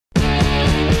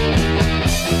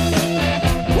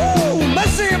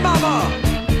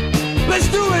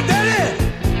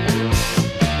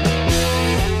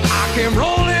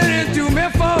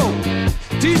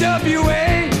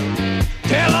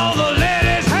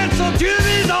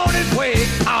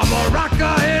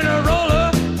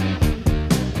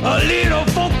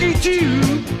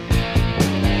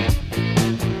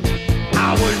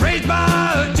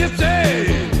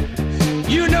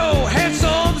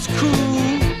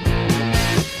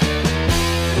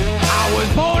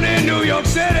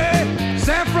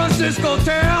Cisco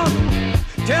town.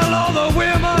 Tell all the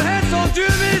women and some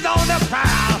juvenies on the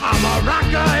prowl. I'm a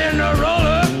rocker and a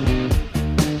roller,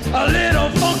 a little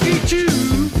funky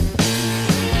too.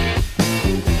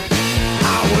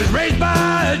 I was raised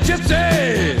by a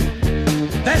gypsy,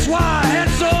 that's why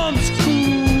handsome's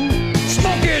cool.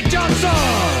 Smokey Johnson.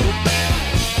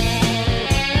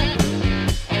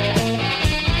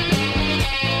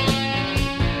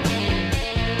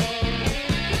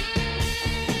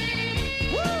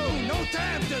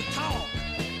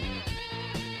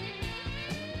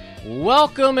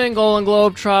 Welcome in, Golden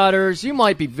Globetrotters. You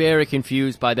might be very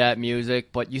confused by that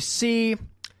music, but you see,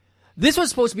 this was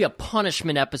supposed to be a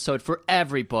punishment episode for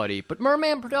everybody. But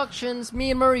Merman Productions,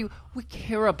 me and Murray, we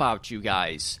care about you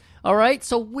guys. All right?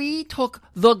 So we took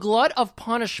the glut of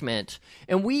punishment,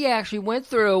 and we actually went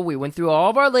through all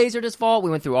of our Laserdisc vault, we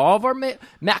went through all of our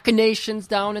machinations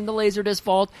down in the Laserdisc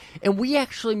vault, and we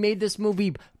actually made this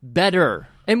movie better.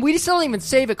 And we still didn't even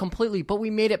save it completely, but we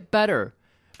made it better.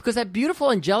 Because that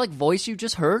beautiful angelic voice you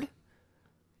just heard,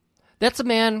 that's a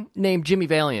man named Jimmy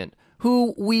Valiant,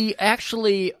 who we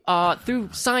actually, through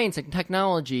science and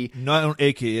technology... Not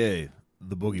a.k.a.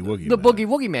 the Boogie Woogie Man. The Boogie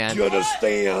Woogie Man. You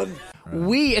understand?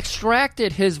 We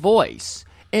extracted his voice,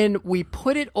 and we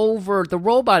put it over the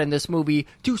robot in this movie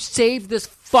to save this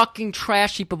fucking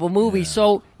trash heap of a movie. Yeah.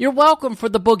 So you're welcome for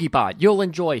the Boogie Bot. You'll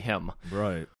enjoy him.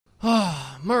 Right.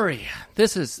 Murray,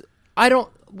 this is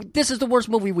the worst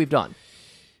movie we've done.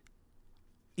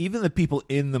 Even the people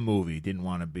in the movie didn't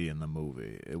want to be in the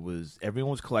movie.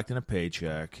 Everyone was collecting a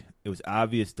paycheck. It was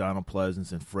obvious Donald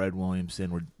Pleasance and Fred Williamson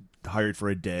were hired for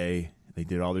a day. They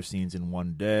did all their scenes in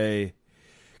one day.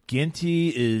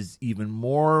 Ginty is even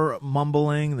more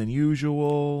mumbling than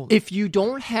usual. If you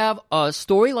don't have a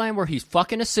storyline where he's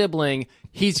fucking a sibling,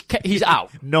 he's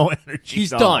out. No energy. He's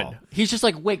done. He's just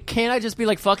like, wait, can't I just be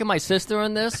like fucking my sister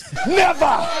in this?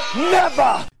 Never.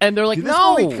 And they're like, Did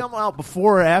no. This movie come out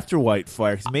before or after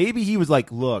Whitefire? Because maybe he was like,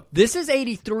 look. This is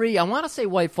 83. I want to say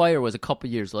Whitefire was a couple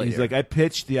years later. He's like, I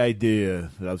pitched the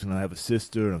idea that I was going to have a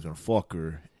sister and I was going to fuck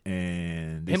her.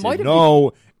 And they said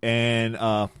no. And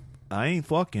I ain't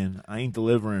fucking. I ain't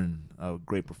delivering a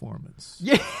great performance.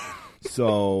 Yeah.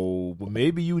 So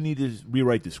maybe you need to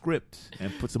rewrite the script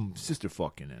and put some sister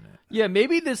fucking in it. Yeah,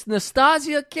 maybe this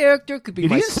Nastasia character could be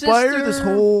my sister. Did he inspire this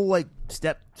whole like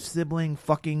step sibling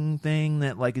fucking thing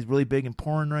that like is really big in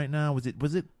porn right now? Was it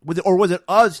or was it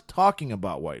us talking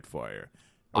about Whitefire?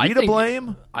 Are we to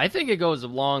blame? I think it goes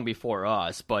long before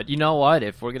us, but you know what?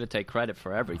 If we're going to take credit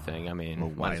for everything, I mean...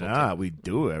 Well, why not? We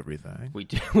do everything. We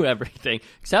do everything,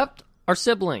 except our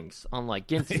siblings, unlike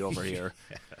Ginty over here.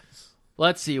 Yes.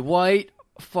 Let's see.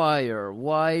 Whitefire,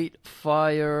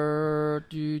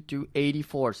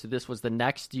 84. So this was the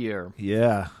next year.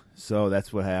 Yeah, so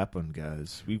that's what happened,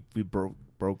 guys. We broke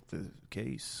the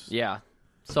case. Yeah.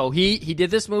 So he did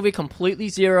this movie completely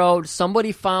zeroed.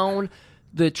 Somebody found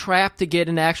the trap to get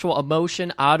an actual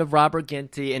emotion out of Robert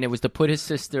Ginty, and it was to put his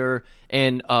sister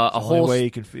and a whole way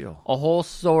you can feel a whole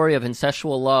story of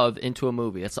incestual love into a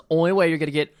movie. That's the only way you're going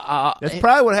to get. That's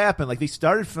probably what happened. Like they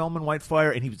started filming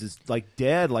Whitefire, and he was just like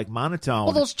dead, like monotone.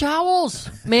 Well, those jowls,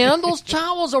 man, those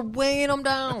jowls are weighing him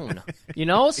down. You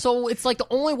know, so it's like the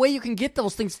only way you can get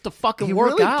those things to fucking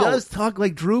work out. He really does talk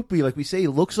like Droopy. Like we say, he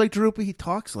looks like Droopy. He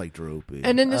talks like Droopy.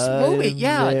 And in this movie,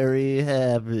 yeah, very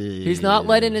happy. He's not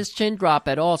letting his chin drop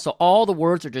at all. So all the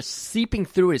words are just seeping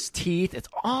through his teeth. It's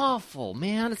awful,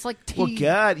 man. It's like teeth. Well,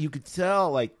 God, you could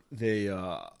tell like there's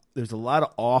a lot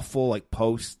of awful like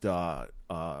post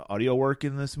audio work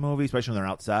in this movie, especially when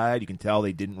they're outside. You can tell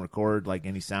they didn't record like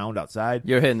any sound outside.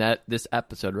 You're hitting this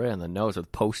episode right on the nose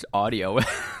with post audio.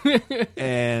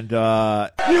 And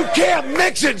you can't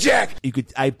mix it, Jack. You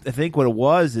could. I think what it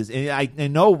was is, and I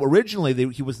know originally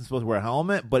he wasn't supposed to wear a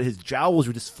helmet, but his jowls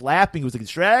were just flapping. It was like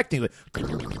distracting.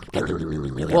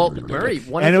 Well, Murray,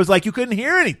 and it was like you couldn't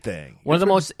hear anything. One of the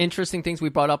most interesting things we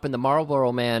brought up in the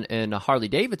Marlboro Man and Harley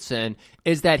Davidson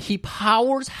is that he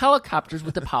powers helicopters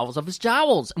with the powers of his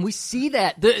jowls, and we see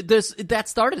that that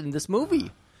started in this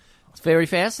movie. It's very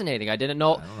fascinating. I don't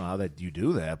know how that you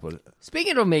do that, but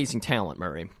speaking of amazing talent,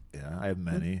 Murray. Yeah, I have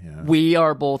many. Yeah. We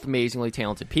are both amazingly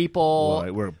talented people.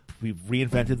 Well, we've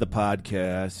reinvented the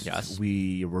podcast. Yes.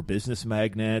 We were business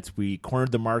magnets. We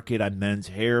cornered the market on men's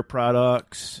hair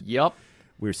products. Yep.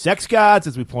 We're sex gods,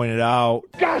 as we pointed out.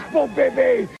 Gospel,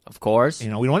 baby! Of course. You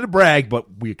know, we don't want to brag, but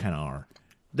we kind of are.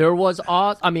 There was,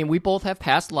 we both have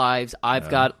past lives. I've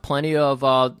got plenty of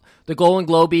the Golden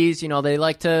Globies. You know, they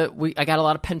like to. I got a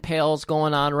lot of pen pals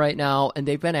going on right now, and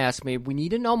they've been asking me. We need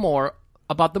to know more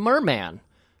about the Merman,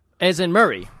 as in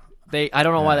Murray. I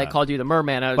don't know why they called you the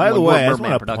Merman. By the way, I just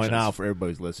want to point out for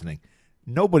everybody who's listening,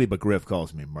 Nobody but Griff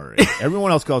calls me Murray.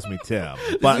 Everyone else calls me Tim.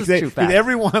 But is too fast.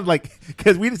 everyone,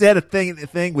 because we just had a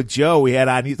thing with Joe we had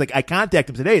on. He's like, I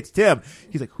contacted him today. It's Tim.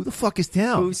 He's like, who the fuck is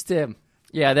Tim? Who's Tim?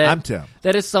 Yeah, I'm Tim.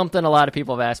 That is something a lot of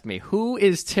people have asked me. Who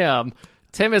is Tim?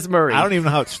 Tim is Murray. I don't even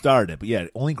know how it started, but yeah,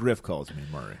 only Griff calls me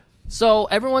Murray. So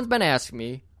everyone's been asking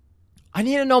me, I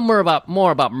need to know more about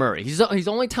Murray. He's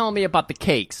only telling me about the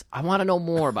cakes. I want to know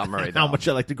more about Murray. How much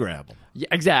I like to grab him. Yeah,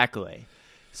 exactly.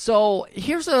 So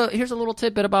here's a little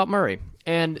tidbit about Murray.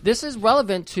 And this is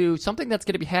relevant to something that's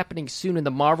going to be happening soon in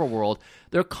the Marvel world.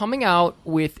 They're coming out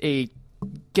with a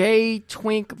gay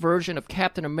twink version of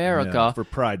Captain America. Yeah, for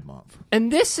Pride Month.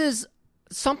 And this is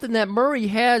something that Murray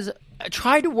has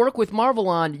tried to work with Marvel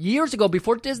on years ago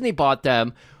before Disney bought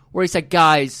them, where he said,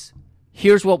 guys,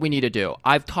 here's what we need to do.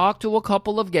 I've talked to a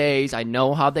couple of gays. I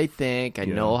know how they think. I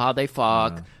know how they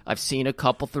fuck. Yeah. I've seen a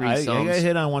couple threesomes. I got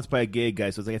hit on once by a gay guy,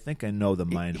 so I was like, I think I know the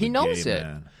mind of a gay man. He knows it.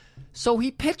 So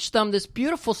he pitched them this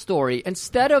beautiful story.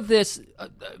 Instead of this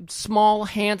small,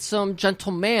 handsome,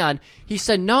 gentle man, he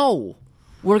said, no,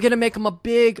 we're going to make him a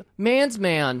big man's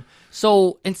man.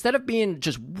 So instead of being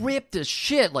just ripped as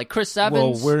shit like Chris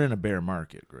Evans. Well, we're in a bear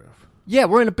market, Griff. Yeah,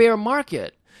 we're in a bear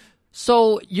market.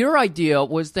 So your idea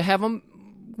was to have him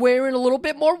wearing a little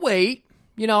bit more weight,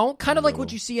 you know, kind of like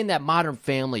what you see in that Modern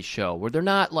Family show where they're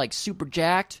not like super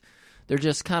jacked. They're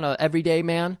just kind of everyday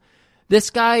man. This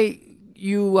guy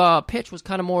you pitched was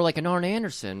kind of more like an Arn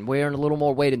Anderson, wearing a little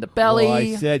more weight in the belly. Well,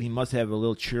 I said he must have a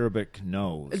little cherubic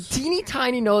nose. A teeny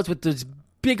tiny nose with those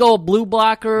big old blue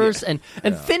blockers and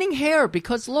thinning hair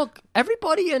because, look,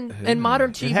 everybody in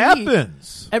modern TV... It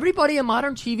happens. Everybody in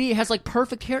modern TV has, like,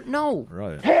 perfect hair. No.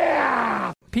 Right.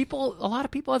 A lot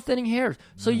of people have thinning hair.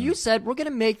 So you said, we're going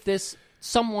to make this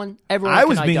someone everyone I can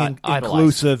was being idolize.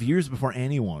 inclusive years before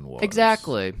anyone was.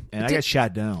 Exactly. And I got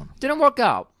shot down. Didn't work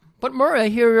out. But Murray, I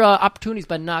hear opportunity's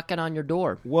been knocking on your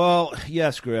door. Well,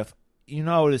 yes, Griff. You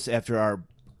notice after our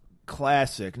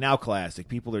classic,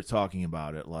 people are talking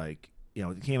about it like, you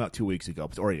know, it came out 2 weeks ago.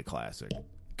 It's already a classic.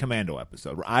 Commando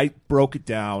episode where I broke it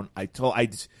down. I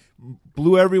just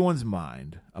blew everyone's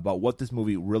mind about what this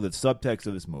movie, really the subtext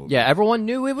of this movie. Yeah, everyone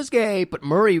knew it was gay, but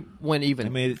Murray went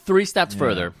even 3 steps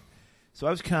further. So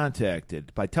I was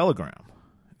contacted by Telegram,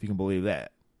 if you can believe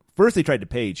that. First, they tried to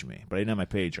page me, but I didn't have my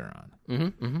pager on.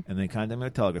 And they contacted me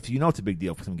on Telegram. So you know it's a big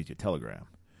deal for someone to get you a Telegram.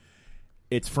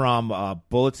 It's from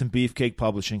Bullets and Beefcake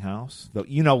Publishing House.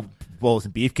 You know Bullets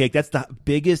and Beefcake. That's the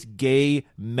biggest gay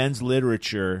men's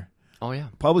literature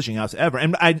publishing house ever.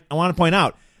 And I want to point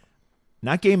out,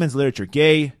 not gay men's literature,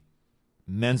 gay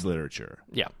men's literature.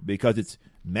 Yeah. Because it's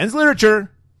men's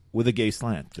literature with a gay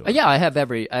slant to it. Yeah, I have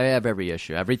every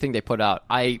issue. Everything they put out.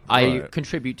 I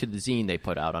contribute to the zine they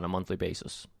put out on a monthly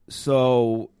basis.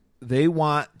 So they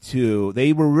were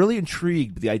really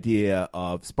intrigued with the idea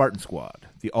of Spartan Squad,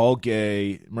 the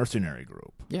all-gay mercenary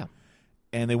group. Yeah.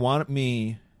 And they wanted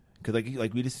me, because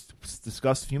like we just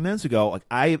discussed a few minutes ago, like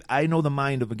I know the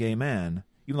mind of a gay man,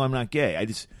 even though I'm not gay.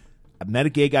 I met a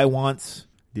gay guy once,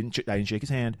 I didn't shake his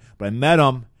hand, but I met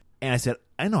him, and I said,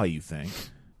 I know how you think.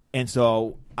 And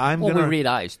so we read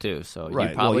eyes too, so you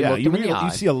probably looked him in the eye.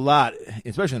 You see a lot,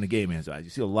 especially in a gay man's eyes. You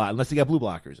see a lot, unless they got blue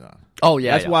blockers on. Oh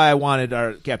yeah, that's why I wanted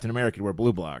our Captain America to wear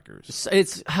blue blockers.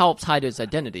 It helps hide his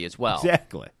identity as well.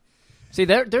 Exactly. See,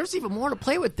 there's even more to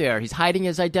play with there. He's hiding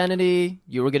his identity.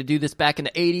 You were going to do this back in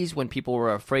the 80s when people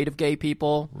were afraid of gay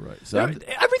people. Right. So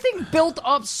everything built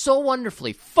up so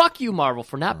wonderfully. Fuck you, Marvel,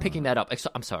 for not picking that up.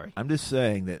 I'm sorry. I'm just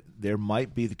saying that there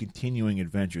might be the continuing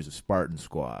adventures of Spartan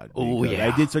Squad. Oh, yeah.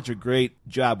 I did such a great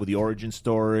job with the origin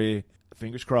story.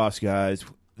 Fingers crossed, guys.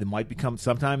 They might become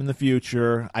sometime in the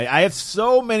future. I have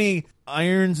so many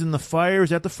irons in the fire. Is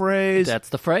that the phrase? That's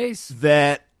the phrase.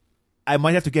 That I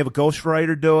might have to give a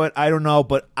ghostwriter do it. I don't know,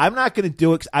 but I'm not going to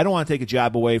do it because I don't want to take a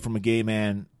job away from a gay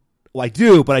man. Well, I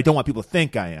do, but I don't want people to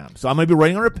think I am. So I'm going to be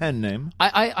writing under a pen name.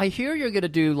 I hear you're going to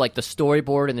do like the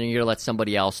storyboard, and then you're going to let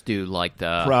somebody else do like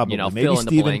the probably maybe fill in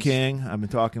Stephen the blanks. King. I've been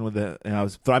talking with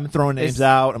I've been throwing names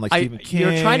out. I'm like Stephen King.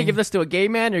 You're trying to give this to a gay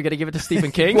man. You're going to give it to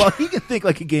Stephen King. Well, he can think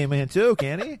like a gay man too,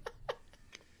 can't he?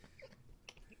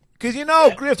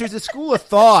 Because Griff, there's a school of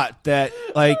thought that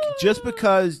like just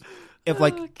because.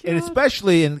 And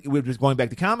especially, and we're just going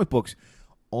back to comic books,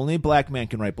 only a black man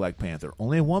can write Black Panther.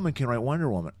 Only a woman can write Wonder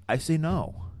Woman. I say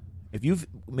no. If you've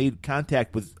made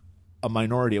contact with a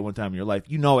minority at one time in your life,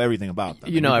 you know everything about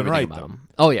them. You know everything about them.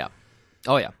 Oh yeah.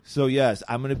 So yes,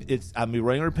 I'm gonna be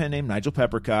writing under a pen name, Nigel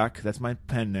Peppercock. That's my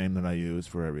pen name that I use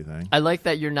for everything. I like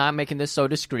that you're not making this so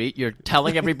discreet. You're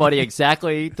telling everybody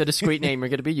exactly the discreet name you're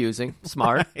going to be using.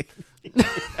 Smart.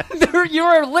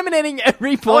 You're eliminating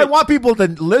every point. I want people to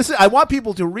listen. I want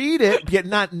people to read it, yet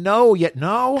not know, yet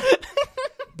know.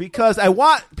 Because I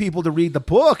want people to read the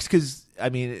books. Because I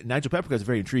mean, Nigel Peppercut is a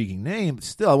very intriguing name. But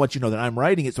still, I want you to know that I'm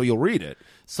writing it, so you'll read it.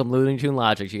 Some Looney Tune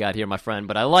logic you got here, my friend,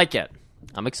 but I like it.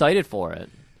 I'm excited for it.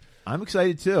 I'm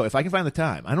excited too. If I can find the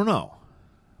time, I don't know,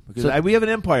 because we have an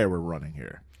empire we're running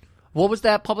here. What was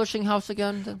that publishing house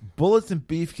again? Bullets and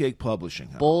Beefcake Publishing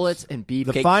House. Bullets and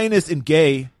Beefcake. The finest in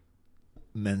gay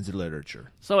men's literature.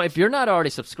 So if you're not already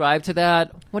subscribed to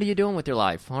that, what are you doing with your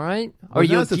life? All right? Are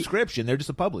you not a subscription? They're just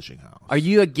a publishing house. Are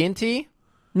you a Ginty?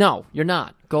 No, you're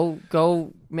not.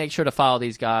 Go. Make sure to follow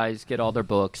these guys. Get all their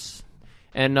books,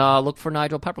 and look for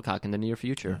Nigel Peppercock in the near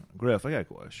future. Griff, I got a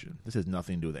question. This has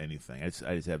nothing to do with anything. I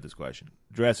just have this question.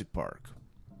 Jurassic Park.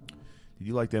 Did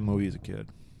you like that movie as a kid?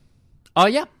 Oh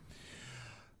yeah.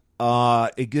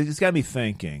 It's got me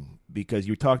thinking, because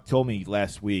you told me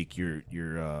last week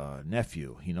your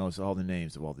nephew, he knows all the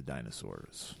names of all the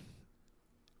dinosaurs.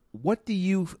 What's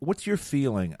your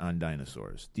feeling on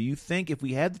dinosaurs? Do you think if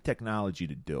we had the technology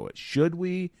to do it, should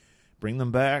we bring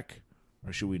them back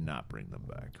or should we not bring them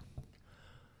back?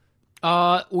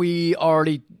 We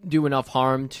already do enough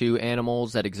harm to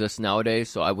animals that exist nowadays,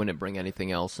 so I wouldn't bring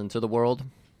anything else into the world.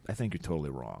 I think you're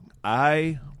totally wrong.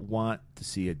 I want to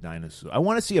see a dinosaur. I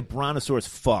want to see a brontosaurus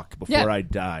fuck before I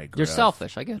die. Griff. You're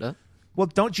selfish. I get it. Well,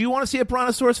 don't you want to see a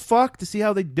brontosaurus fuck to see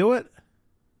how they do it?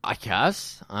 I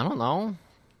guess. I don't know.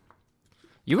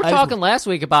 You were talking last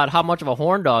week about how much of a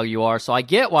horn dog you are, so I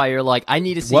get why you're like, I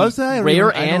need to see rare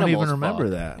animals. I don't even remember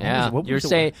that. Yeah,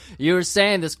 you were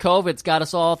saying this COVID's got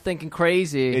us all thinking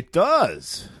crazy. It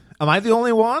does. Am I the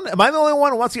only one? Am I the only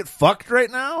one who wants to get fucked right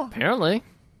now? Apparently.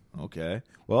 Okay.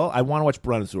 Well, I want to watch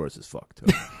Brontosaurus fuck too.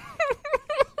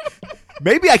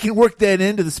 Maybe I can work that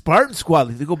into the Spartan Squad.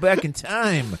 They go back in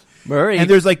time. Murray. And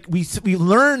there's like we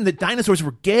learned that dinosaurs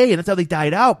were gay, and that's how they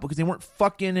died out, because they weren't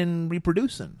fucking and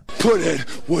reproducing. Put it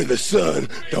where the sun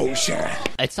don't shine.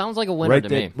 It sounds like a winner to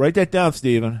me. Write that down,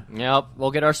 Steven. Yep.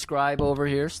 We'll get our scribe over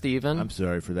here, Steven. I'm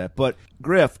sorry for that. But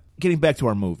Griff, getting back to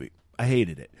our movie, I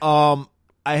hated it. I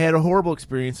had a horrible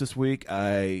experience this week.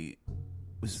 I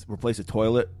replaced a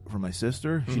toilet for my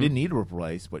sister. She didn't need it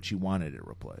replaced, but she wanted it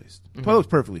replaced. The toilet was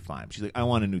perfectly fine. She's like, I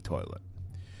want a new toilet.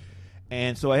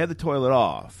 And so I had the toilet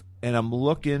off, and I'm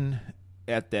looking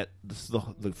at the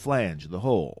flange, the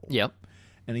hole. Yep.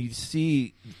 And you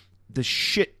see the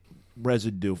shit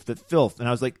residue, the filth. And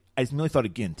I was like, I immediately thought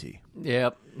of Ginty.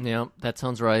 Yep, that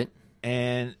sounds right.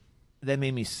 And that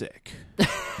made me sick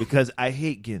because I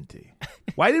hate Ginty.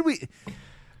 Why did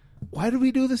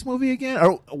we do this movie again?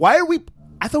 Or why are we...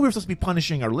 I thought we were supposed to be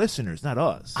punishing our listeners, not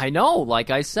us. I know. Like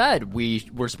I said,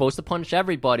 we're supposed to punish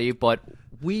everybody, but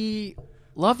we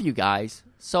love you guys.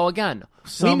 So again,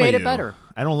 we made it better.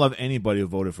 I don't love anybody who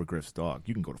voted for Griff's dog.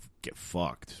 You can go to get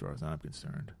fucked, as far as I'm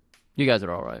concerned. You guys are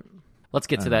all right. Let's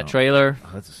get to that trailer.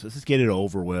 Let's just get it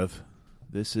over with.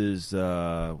 This is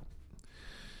Warrior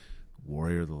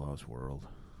of the Lost World.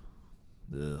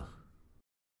 Ugh.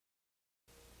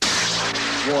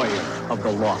 Warrior of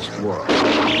the Lost World.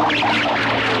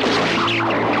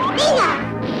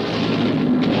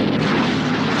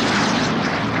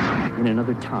 In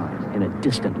another time, in a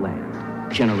distant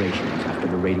land, generations after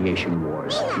the radiation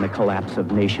wars and the collapse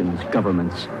of nations,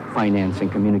 governments, finance,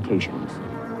 and communications,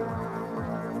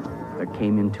 there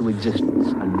came into existence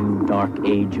a new dark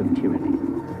age of tyranny.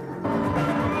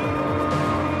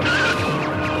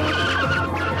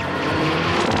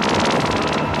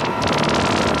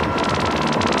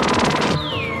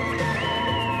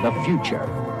 The future.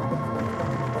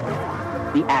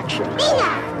 The action.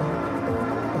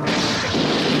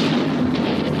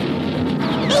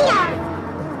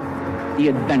 The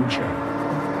adventure.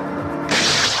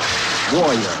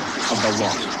 Warrior of the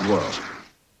Lost World.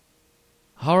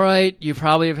 All right, you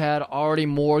probably have had already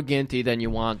more Ginty than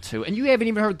you want to. And you haven't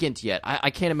even heard Ginty yet.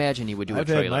 I can't imagine he would do a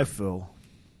trailer. I've had my fill.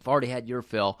 I've already had your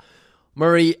fill.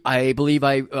 Murray, I believe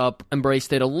I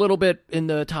embraced it a little bit in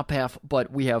the top half, but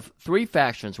we have three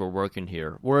factions we're working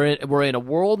here. We're in a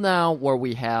world now where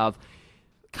we have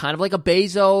kind of like a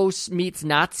Bezos meets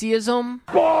Nazism.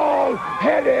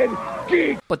 Bald-headed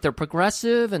geek! But they're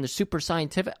progressive and they're super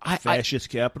scientific. Fascist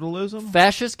capitalism?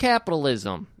 Fascist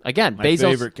capitalism. Again, my Bezos'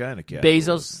 favorite kind of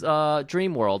capitalism. Bezos'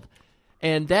 dream world.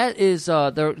 And that is,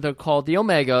 they're called the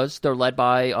Omegas. They're led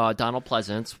by Donald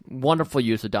Pleasance. Wonderful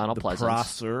use of Donald Pleasance.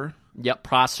 Prosser. Yep,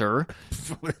 Prosser.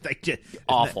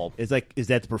 Awful. Is that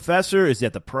the professor? Is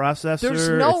that the processor? There's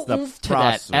no oomph to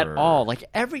that Prosser. at all. Like,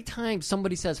 every time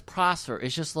somebody says Prosser,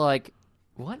 it's just like,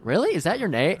 what? Really? Is that your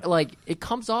name? Like, it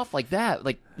comes off like that.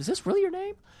 Like, is this really your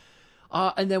name?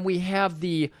 And then we have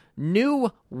the New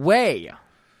Way.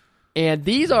 And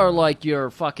these are like your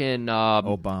fucking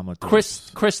Obama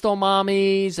crystal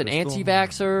mommies and Crystal?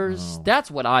 anti-vaxxers. Oh.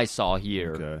 That's what I saw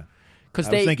here. Okay. Because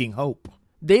I was thinking Hope.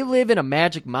 they live in a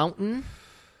magic mountain,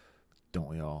 Don't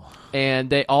we all?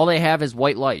 and all they have is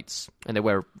white lights, and they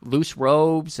wear loose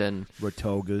robes, and We're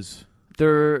togas.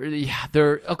 they're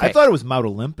okay. I thought it was Mount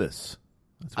Olympus.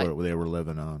 That's what they were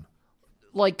living on.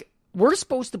 Like, we're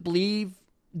supposed to believe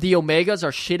the Omegas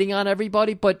are shitting on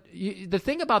everybody, but the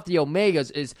thing about the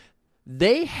Omegas is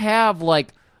they have like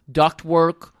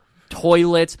ductwork,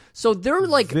 toilets, so they're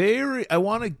like I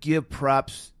want to give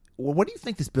props. Well, what do you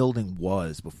think this building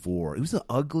was before? It was the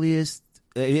ugliest.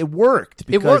 It worked.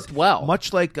 It worked well.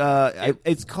 Much like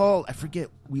it's called. I forget.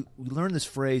 We learned this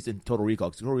phrase in Total Recall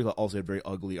because Total Recall also had very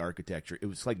ugly architecture. It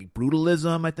was like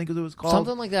brutalism, I think is what it was called.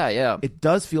 something like that. Yeah. It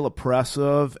does feel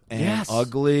oppressive and Yes.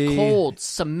 ugly, Cold,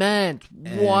 cement,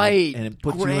 white, and it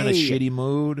puts gray. you in a shitty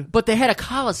mood. But they had a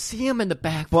coliseum in the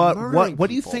back. For But murdering what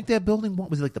do you people. think that building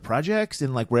was? It like the projects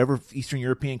in like wherever Eastern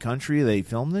European country they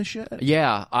filmed this shit?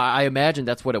 Yeah, I imagine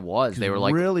that's what it was. They were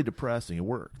like really depressing. It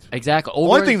worked. exactly.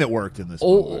 Only thing that worked in this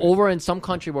movie. over in some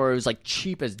country where it was like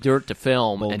cheap as dirt to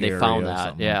film, and they Bulgaria, found that.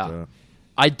 something Yeah, like that.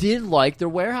 I did like their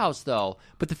warehouse though.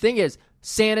 But the thing is,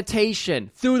 sanitation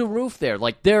through the roof there.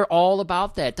 Like they're all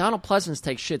about that. Donald Pleasance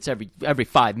takes shits every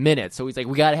 5 minutes, so he's like,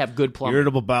 we got to have good plumbing.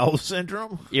 Irritable bowel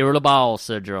syndrome. Irritable bowel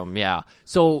syndrome, yeah.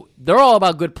 So they're all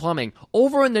about good plumbing.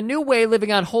 Over in the New Way,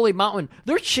 living on Holy Mountain,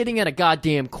 they're shitting in a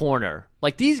goddamn corner.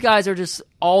 Like these guys are just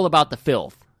all about the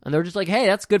filth, and they're just like, hey,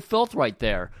 that's good filth right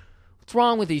there. What's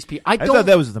wrong with these people? I thought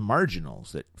that was the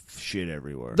marginals that shit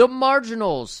everywhere. The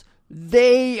marginals,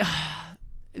 they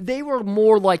were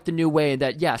more like the New Way in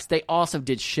that, yes, they also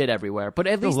did shit everywhere. But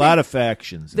at There's least a lot of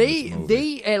factions. In they this movie.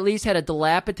 they at least had a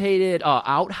dilapidated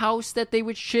outhouse that they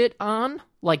would shit on.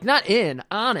 Like not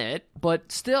on it,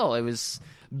 but still, it was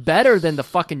better than the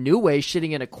fucking New Way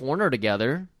shitting in a corner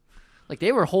together. Like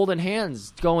they were holding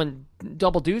hands, going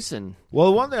double deucing. Well,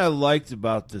 the one thing I liked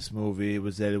about this movie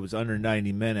was that it was under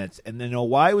 90 minutes. And you know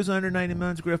why it was under 90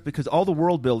 minutes, Griff? Because all the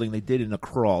world building they did in a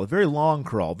crawl, a very long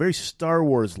crawl, very Star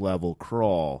Wars level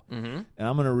crawl. Mm-hmm. And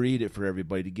I'm going to read it for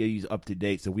everybody to get you up to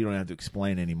date so we don't have to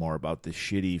explain anymore about the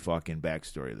shitty fucking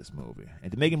backstory of this movie.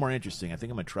 And to make it more interesting, I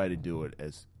think I'm going to try to do it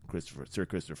as Sir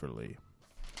Christopher Lee.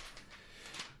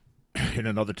 In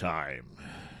another time,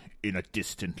 in a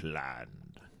distant land,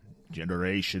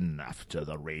 generation after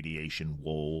the radiation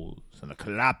wars and the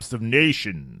collapse of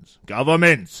nations,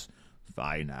 governments,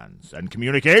 finance, and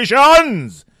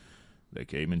communications, there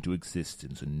came into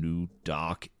existence a new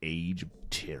dark age of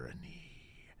tyranny.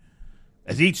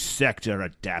 As each sector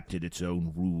adapted its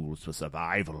own rules for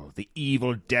survival, the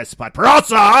evil despot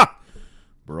Prossa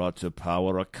brought to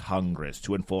power a Congress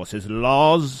to enforce his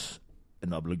laws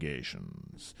and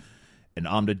obligations, and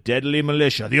armed a deadly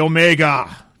militia, the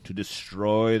Omega, to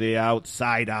destroy the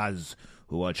outsiders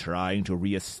who are trying to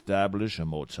reestablish a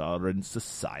more tolerant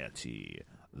society,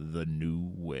 the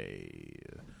New Way.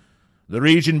 The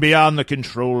region beyond the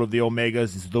control of the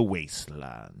Omegas is the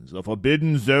Wastelands, a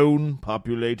forbidden zone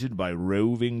populated by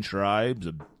roving tribes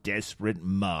of desperate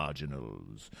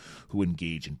marginals who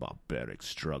engage in barbaric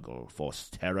struggle for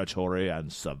territory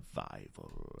and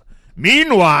survival.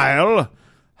 Meanwhile,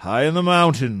 high in the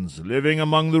mountains, living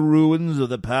among the ruins of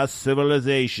the past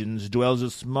civilizations, dwells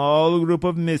a small group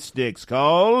of mystics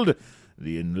called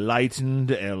the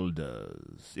Enlightened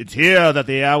Elders. It's here that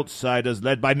the outsiders,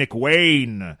 led by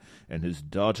McWayne and his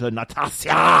daughter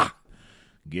Natasha,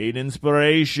 gain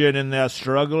inspiration in their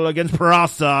struggle against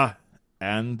Prossa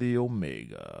and the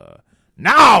Omega.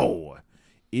 Now,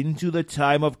 into the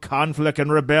time of conflict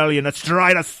and rebellion,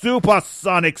 astride a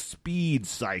supersonic speed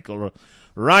cycle,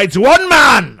 rides one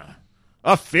man,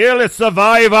 a fearless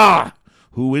survivor,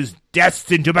 who is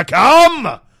destined to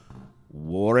become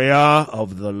Warrior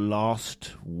of the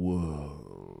Lost World.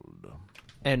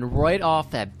 And right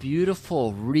off that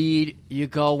beautiful read, you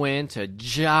go into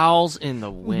Jowls in the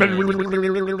Wind.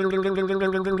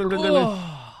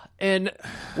 And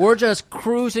we're just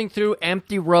cruising through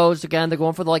empty roads again. They're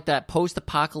going for like that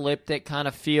post-apocalyptic kind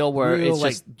of feel where Real, it's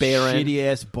just barren. Shitty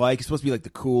ass bike. It's supposed to be like the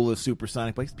coolest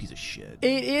supersonic bike. It's a piece of shit.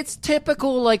 It's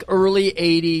typical like early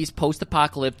 80s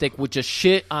post-apocalyptic with just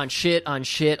shit on shit on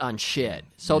shit on shit.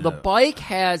 So the bike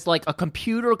has like a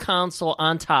computer console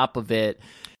on top of it.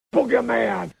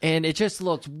 Boogeyman! And it just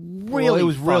looked really Well, it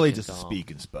was really fucking just a dumb.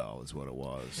 speak and spell is what it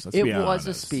was. Let's It be was a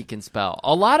honest. speak and spell.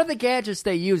 A lot of the gadgets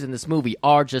they use in this movie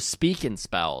are just speak and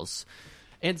spells.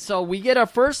 And so we get our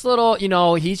first little,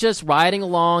 he's just riding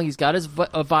along. He's got his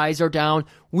visor down.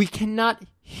 We cannot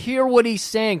hear what he's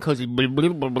saying because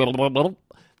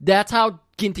that's how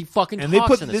Ginty fucking And talks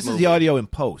they put in this movie. is the audio in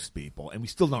post, people, and we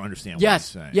still don't understand what he's Yes,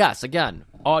 saying. yes. Again,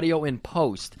 audio in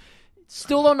post.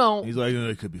 Still don't know. He's like,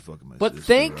 it could be fucking my But sister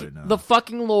thank right now. the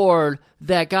fucking Lord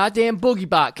that goddamn Boogie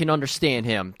Bot can understand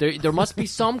him. There must be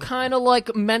some kind of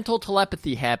like mental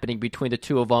telepathy happening between the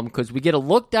two of them because we get a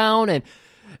look down and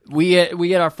we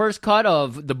get our first cut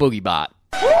of the Boogie Bot.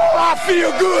 I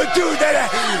feel good, too,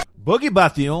 Daddy. Boogie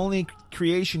Bot, the only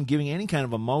creation giving any kind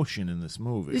of emotion in this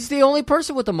movie. He's the only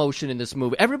person with emotion in this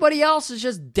movie. Everybody else is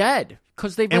just dead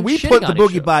because they've been And we shitting put the on each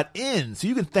Boogie other. Bot in, so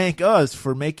you can thank us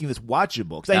for making this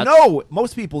watchable. Because I That's- know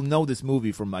most people know this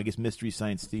movie from, I guess, Mystery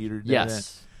Science Theater.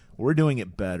 Yes. We're doing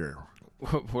it better.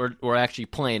 We're actually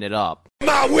playing it up.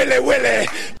 My Willy.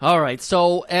 All right,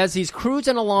 so as he's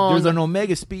cruising along, There's an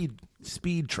Omega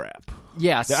speed trap.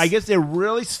 yes, I guess they're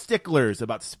really sticklers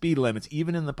about speed limits,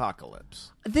 even in the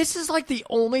apocalypse. this is like the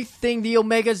only thing the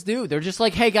Omegas do. They're just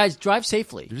like, hey guys, drive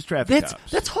safely. They're just traffic that's,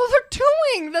 cops. That's all they're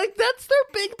doing. Like, that's their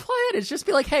big plan. It's just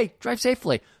be like, hey, drive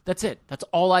safely. That's it. That's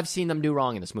all I've seen them do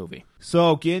wrong in this movie.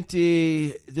 So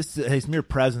Ginty, his mere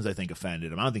presence, I think,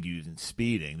 offended him. I don't think he was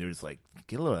speeding. They're just like,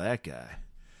 get a load of that guy.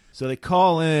 So they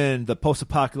call in the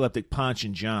post-apocalyptic Ponch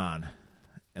and John,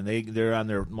 and they're on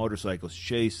their motorcycles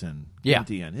chasing Yeah.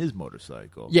 Ginty on his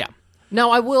motorcycle. Yeah.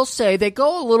 Now, I will say they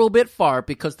go a little bit far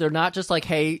because they're not just like,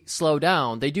 hey, slow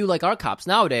down. They do like our cops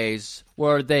nowadays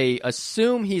where they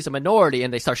assume he's a minority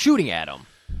and they start shooting at him.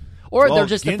 Or Well, they're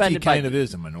just Ginty offended kind by... of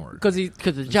is a minority.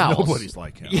 Because of jowls. Nobody's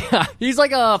like him. Yeah, he's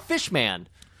like a fish man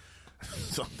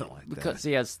Something like that. because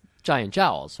he has giant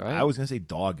jowls, right? I was going to say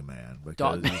Dog Man because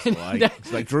Dog it's, Man.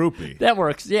 it's like Droopy. That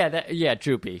works. Yeah,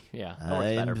 Droopy. Yeah, that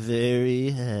works better. very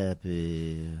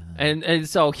happy. And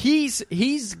so he's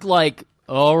like,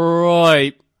 all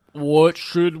right, what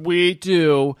should we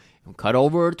do? And cut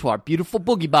over to our beautiful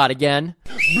Boogie Bot again.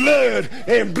 Blood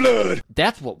and blood.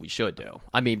 That's what we should do.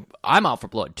 I mean, I'm out for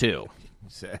blood too.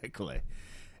 Exactly.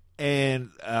 And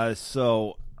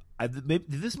so, did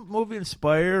this movie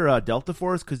inspire Delta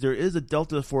Force? Because there is a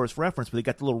Delta Force reference, but they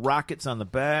got the little rockets on the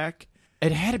back.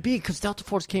 It had to be because Delta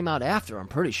Force came out after, I'm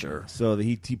pretty sure. So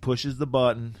he pushes the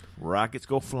button, rockets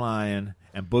go flying,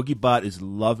 and Boogie Bot is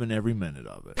loving every minute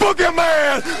of it. Boogie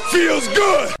Man feels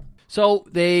good. So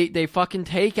they fucking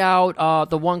take out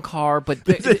the one car, but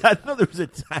I know there was a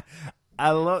time.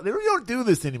 They don't do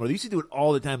this anymore. They used to do it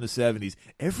all the time in the 70s.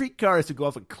 Every car has to go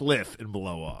off a cliff and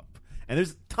blow up. And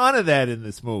there's a ton of that in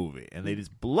this movie. And they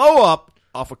just blow up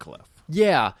off a cliff.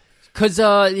 yeah, because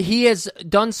he has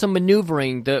done some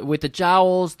maneuvering with the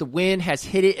jowls. The wind has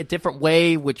hit it a different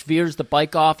way, which veers the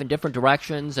bike off in different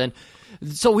directions. And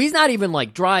so he's not even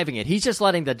like driving it. He's just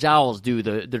letting the jowls do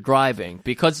the driving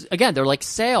because, again, they're like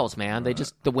sails, man. They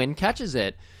just, the wind catches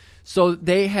it. So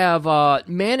they have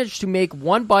managed to make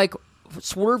one bike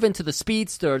swerve into the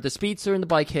speedster. The speedster and the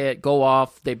bike hit, go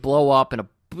off. They blow up in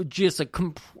just an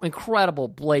incredible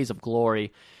blaze of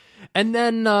glory. And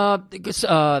then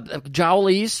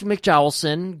Jowlies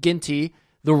McJowlson, Ginty,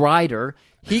 the rider,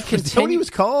 he Is that what he continued. was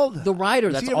called? The rider,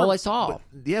 Was that's he all ever- I saw.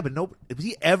 But, yeah, but was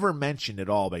he ever mentioned at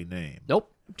all by name?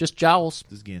 Nope, just Jowls.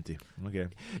 This is Ginty. Okay.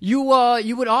 You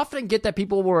would often get that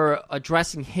people were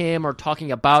addressing him or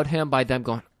talking about him by them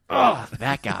going, "Ugh,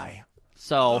 that guy."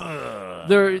 So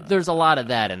there's a lot of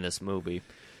that in this movie.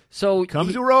 So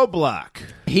Comes to a roadblock.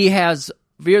 he has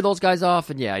veered those guys off,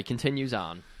 and yeah, he continues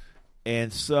on.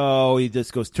 And so he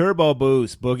just goes turbo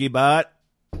boost, Boogie Bot.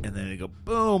 And then they go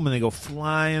boom, and they go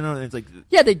flying. And it's like,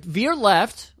 Yeah, they veer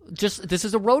left. Just this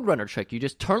is a Roadrunner trick. You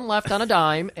just turn left on a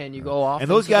dime, and you go off. and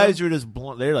those into guys the- are just,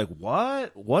 they're like,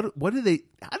 what? What did they,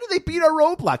 how did they beat our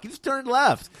roadblock? He just turned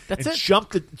left. That's and it.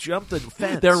 Jumped the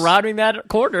fence. They're rounding that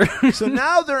corner. So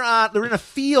now they're in a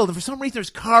field, and for some reason there's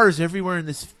cars everywhere in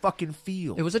this fucking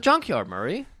field. It was a junkyard,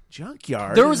 Murray.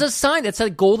 Junkyard. There was a sign that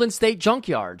said Golden State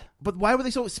Junkyard. But why were they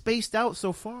so spaced out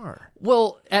so far?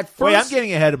 Well, at first... Wait, I'm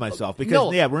getting ahead of myself because,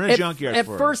 No, yeah, we're in a junkyard At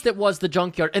first, it was the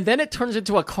junkyard, and then it turns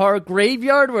into a car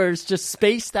graveyard where it's just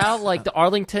spaced out like the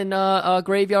Arlington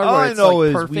graveyard. All where I it's know like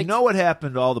is perfect. we know what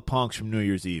happened to all the punks from New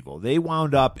Year's Evil. They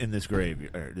wound up in this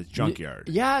graveyard, this junkyard.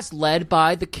 Yes, led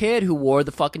by the kid who wore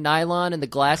the fucking nylon and the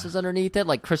glasses underneath it,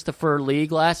 like Christopher Lee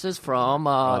glasses from...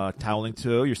 Towling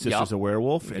 2, your sister's Yup. a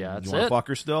werewolf, and Yeah, that's you want it. to fuck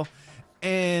her still.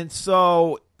 And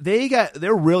so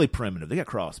they're really primitive. They got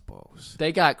crossbows.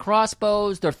 they got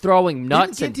crossbows. They're throwing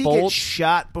nuts Didn't and Ginty get bolts.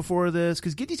 shot before this?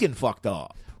 Because Ginty's getting fucked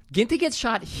up. Ginty gets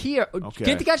shot here. Okay.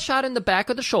 Ginty got shot in the back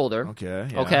of the shoulder. Okay,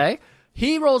 yeah. Okay.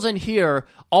 He rolls in here.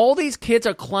 All these kids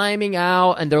are climbing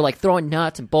out, and they're like throwing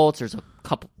nuts and bolts. There's a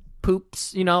couple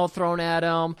poops, thrown at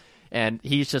him. And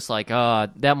he's just like,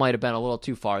 that might have been a little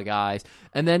too far, guys.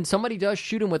 And then somebody does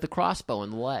shoot him with a crossbow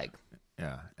in the leg.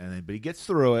 Yeah, but he gets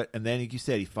through it, and then, like you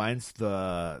said, he finds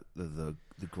the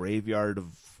graveyard of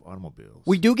automobiles.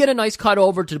 We do get a nice cut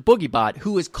over to the Boogie Bot,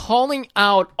 who is calling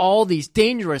out all these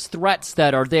dangerous threats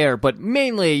that are there, but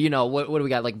mainly, you know, what do we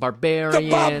got? Like barbarians. The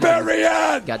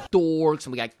barbarian! We got dorks,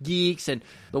 and we got geeks, and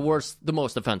the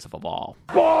most offensive of all.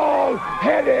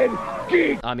 Bald-headed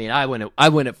geek! I mean, I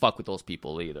wouldn't fuck with those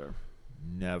people either.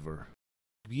 Never.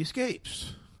 He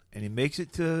escapes, and he makes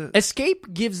it to...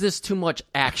 Escape gives this too much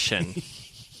action.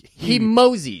 He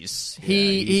moseys.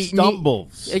 He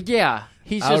stumbles.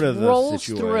 He out just of the rolls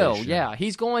situation. through. Yeah,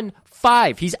 he's going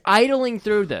 5. He's idling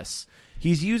through this.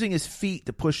 He's using his feet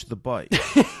to push the bike.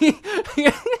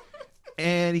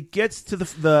 And he gets to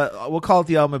the we'll call it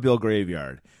the automobile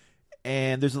graveyard.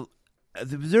 And was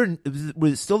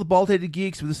it still the bald-headed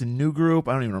geeks? Was this a new group?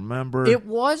 I don't even remember. It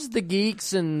was the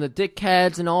geeks and the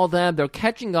dickheads and all them. They're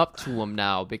catching up to him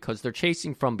now because they're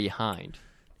chasing from behind.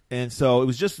 And so it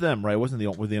was just them, right? Were the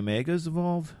Omegas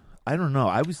involved? I don't know.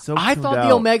 I was so I tuned thought out.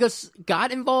 the Omegas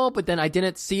got involved, but then I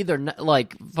didn't see their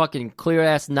like fucking clear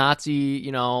ass Nazi,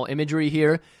 imagery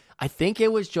here. I think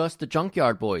it was just the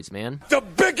Junkyard Boys, man. The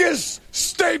biggest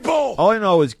staple! All I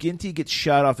know is Ginty gets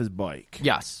shot off his bike.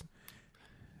 Yes.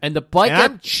 And the bike... And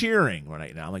I'm cheering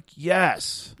right now. I'm like,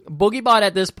 yes. Boogie Bot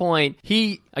at this point,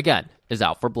 he, again, is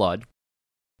out for blood.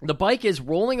 The bike is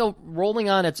rolling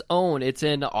on its own. It's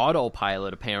in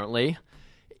autopilot, apparently.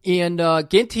 And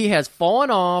Ginty has fallen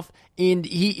off, and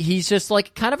he's just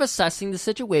like kind of assessing the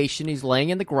situation. He's laying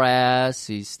in the grass.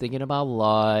 He's thinking about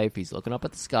life. He's looking up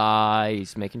at the sky.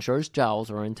 He's making sure his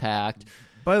jowls are intact.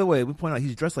 By the way, we point out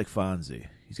he's dressed like Fonzie.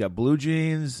 He's got blue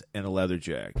jeans and a leather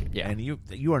jacket. Yeah. And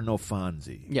you are no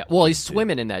Fonzie. Yeah, well, he's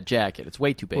swimming in that jacket. It's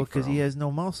way too big because for him. he has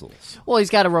no muscles. Well, he's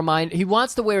got to he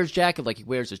wants to wear his jacket like he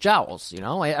wears his jowls,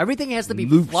 Everything has to be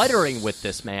Loose. fluttering with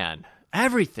this man.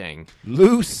 Everything.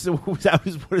 Loose. That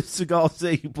was what did Seagal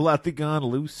say? You pull out the gun,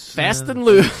 loose. Fast and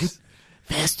loose.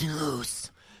 Fast and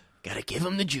loose. Gotta give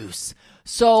him the juice.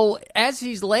 So, as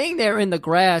he's laying there in the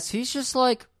grass, he's just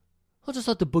like, I'll just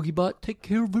let the Boogie Bot take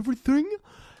care of everything.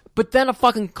 But then a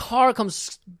fucking car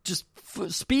comes just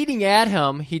speeding at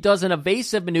him. He does an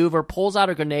evasive maneuver, pulls out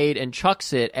a grenade, and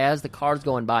chucks it as the car's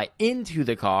going by into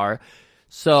the car.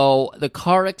 So the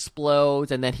car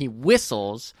explodes, and then he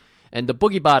whistles. And the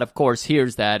Boogie Bot, of course,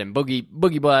 hears that, and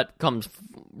Boogie Bot comes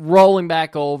rolling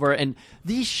back over. And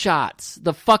these shots,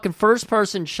 the fucking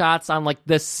first-person shots on, like,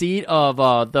 the seat of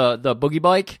the Boogie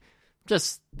Bike,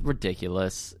 just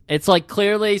ridiculous. It's like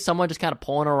clearly someone just kind of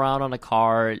pulling around on a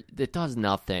car. It does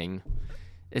nothing.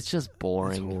 It's just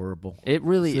boring. It's horrible. It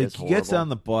really is He horrible. gets on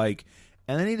the bike,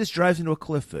 and then he just drives into a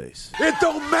cliff face. It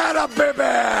don't matter,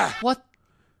 baby! What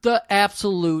the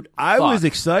absolute I fuck? was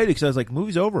excited because I was like,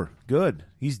 movie's over. Good.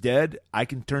 He's dead. I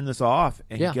can turn this off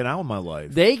and get on with my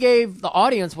life. They gave the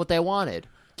audience what they wanted.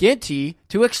 Ginty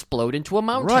to explode into a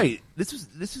mountain. Right. This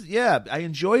is I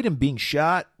enjoyed him being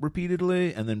shot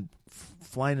repeatedly and then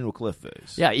flying into a cliff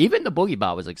face. Yeah, even the Boogie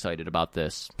Bot was excited about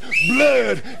this.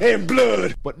 Blood and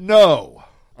blood! But no.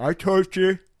 I told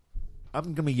you. I'm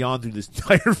going to be yawn through this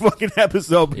entire fucking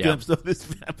episode because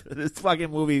this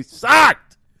fucking movie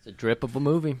sucked. It's a drip of a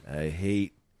movie. I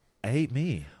hate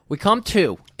me. We come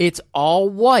to, it's all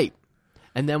white.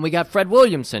 And then we got Fred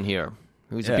Williamson here,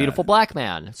 who's a beautiful black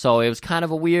man. So it was kind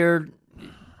of a weird...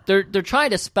 They're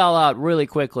trying to spell out really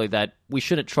quickly that we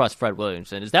shouldn't trust Fred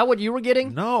Williamson. Is that what you were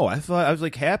getting? No, I was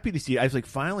like happy to see it. I was like,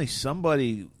 finally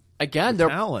somebody Again, with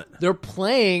talent. They're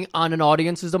playing on an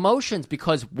audience's emotions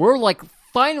because we're like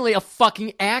finally a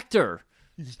fucking actor.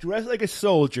 He's dressed like a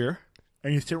soldier,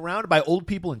 and he's surrounded by old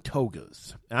people in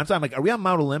togas. And I'm talking like, are we on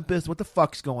Mount Olympus? What the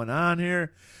fuck's going on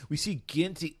here? We see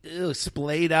Ginty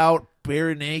splayed out,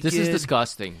 bare naked. This is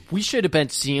disgusting. We should have been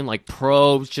seeing like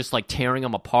probes just like tearing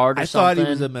him apart or I something. thought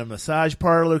he was in a massage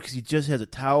parlor because he just has a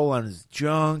towel on his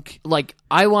junk. Like,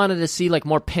 I wanted to see like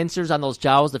more pincers on those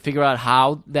jowls to figure out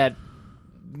how that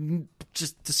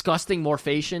just disgusting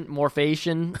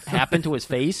morphation happened to his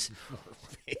face.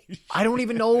 I don't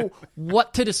even know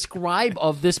what to describe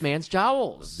of this man's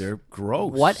jowls. They're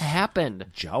gross. What happened?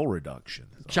 Jowl reduction.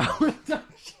 Jowl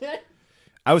reduction?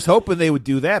 I was hoping they would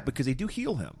do that because they do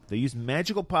heal him. They use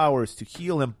magical powers to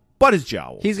heal him, but his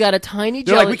jowls. He's got a tiny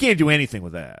They're jelly... like, we can't do anything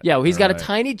with that. Yeah, well, he's got a Right.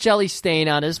 tiny jelly stain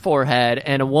on his forehead,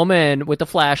 and a woman with a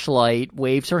flashlight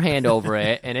waves her hand over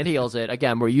it, and it heals it.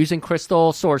 Again, we're using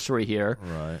crystal sorcery here.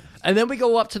 Right. And then we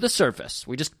go up to the surface.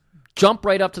 We just jump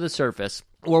right up to the surface,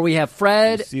 where we have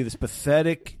Fred... You see this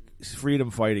pathetic freedom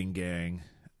fighting gang.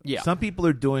 Yeah. Some people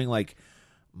are doing like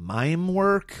mime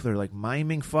work. They're like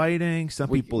miming fighting. Some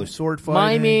people are sword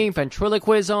fighting. Miming,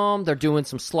 ventriloquism. They're doing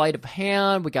some sleight of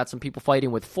hand. We got some people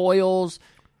fighting with foils.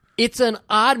 It's an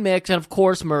odd mix, and of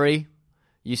course, Murray,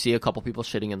 you see a couple people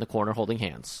shitting in the corner holding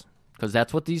hands. Because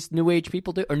that's what these New Age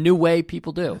people do, or New Way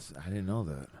people do. I didn't know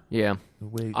that. Yeah.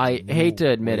 I hate to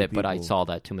admit it, but I saw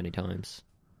that too many times.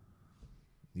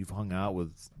 You've hung out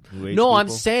with New Age No, people? I'm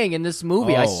saying in this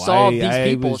movie, I saw these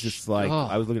people. I was just like,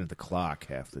 I was looking at the clock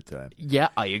half the time. Yeah,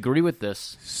 I agree with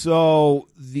this. So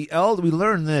we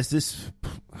learned this.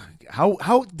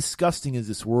 How disgusting is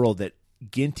this world that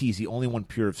Ginty's the only one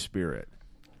pure of spirit?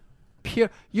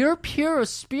 You're pure of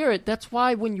spirit. That's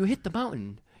why when you hit the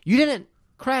mountain, you didn't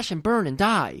crash and burn and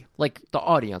die like the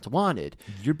audience wanted.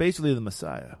 You're basically the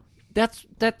Messiah. That's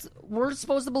we're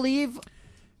supposed to believe.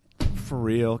 For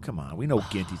real? Come on. We know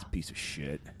Ginty's a piece of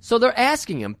shit. So they're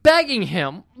asking him, begging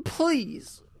him,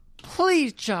 please,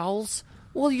 Giles,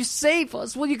 will you save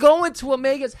us? Will you go into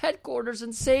Omega's headquarters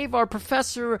and save our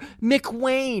Professor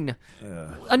McWayne?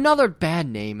 Another bad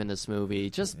name in this movie.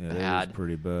 Just Yeah, bad. that was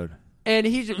pretty bad. And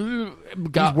he's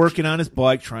He's working on his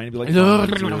bike, trying to be like,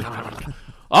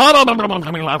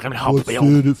 What's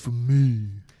it for me?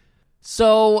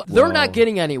 So they're not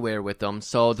getting anywhere with them.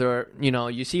 So they're,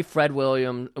 you see Fred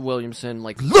Williamson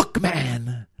like, Look,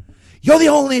 man, you're the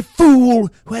only fool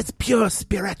who has pure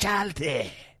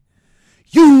spirituality.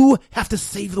 You have to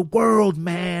save the world,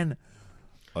 man.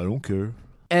 I don't care.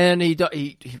 and he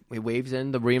waves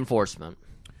in the reinforcement.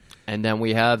 And then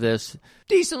we have this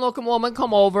decent-looking woman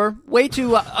come over, way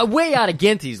out of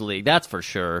Ginty's league, that's for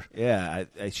sure. Yeah,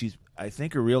 I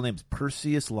think her real name's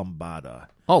Perseus Lambada.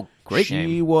 Oh, great She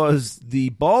name. was the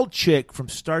bald chick from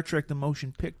Star Trek: The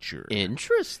Motion Picture.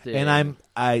 Interesting. And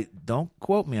I don't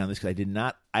quote me on this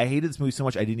because I hated this movie so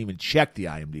much I didn't even check the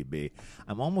IMDb.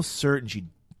 I'm almost certain she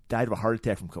died of a heart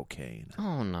attack from cocaine.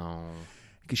 Oh no.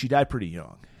 Because she died pretty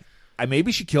young.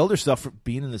 Maybe she killed herself for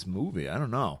being in this movie. I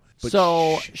don't know. But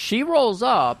So she rolls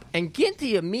up, and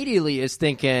Ginty immediately is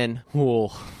thinking, "Oh,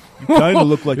 you kind of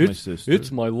look like my sister.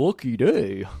 It's my lucky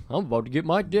day. I'm about to get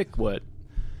my dick wet."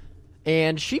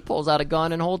 And she pulls out a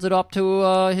gun and holds it up to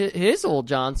his old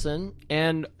Johnson.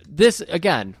 And this,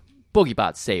 again,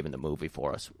 BoogieBot's saving the movie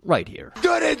for us right here.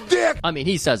 Good at dick! I mean,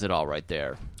 he says it all right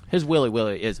there. His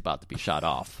Willy is about to be shot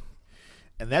off.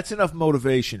 And that's enough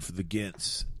motivation for the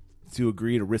Gints to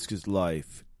agree to risk his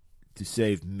life to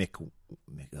save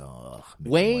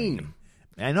Wayne.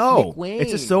 I know. McWayne.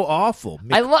 It's just so awful.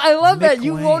 I love that.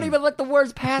 You McWayne. won't even let the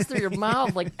words pass through your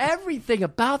mouth. Like, everything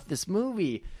about this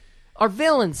movie. Our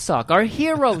villains suck. Our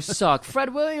heroes suck.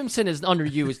 Fred Williamson is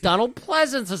underused. Donald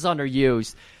Pleasance is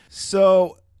underused.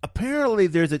 So apparently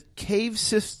there's a cave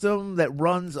system that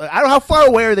runs. I don't know how far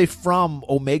away are they from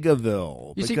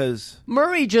Omegaville? You see, Because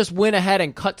Murray just went ahead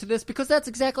and cut to this because that's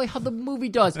exactly how the movie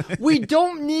does. We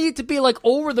don't need to be like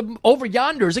over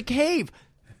yonder is a cave.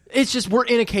 It's just we're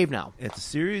in a cave now. it's a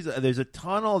series. There's a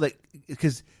tunnel that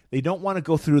because they don't want to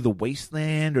go through the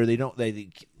wasteland, or this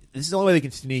is the only way they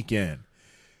can sneak in.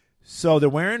 So they're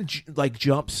wearing like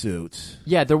jumpsuits,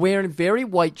 Yeah, they're wearing very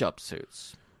white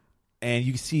jumpsuits. and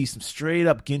you see some straight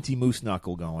up Ginty moose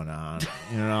knuckle going on,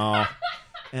 and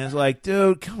it's like,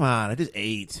 dude, come on, I just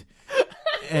ate.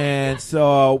 And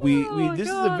so this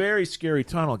is a very scary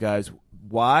tunnel, guys.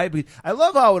 Why? Because I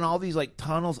love how in all these like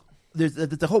tunnels, there's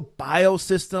the whole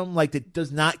biosystem like that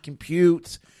does not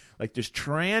compute. Like there's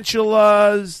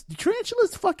tarantulas. Do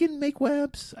tarantulas fucking make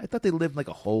webs? I thought they lived in like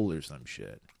a hole or some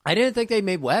shit. I didn't think they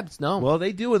made webs, no. Well,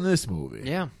 they do in this movie.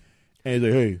 Yeah. And he's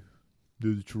like, hey,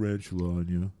 there's a tarantula on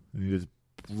you. And he just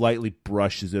lightly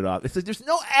brushes it off. It's like there's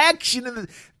no action in the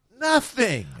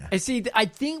nothing. I see. I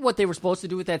think what they were supposed to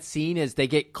do with that scene is they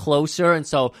get closer, and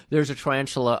so there's a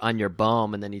tarantula on your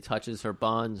bum, and then he touches her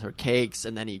buns, her cakes,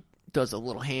 and then he does a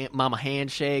little mama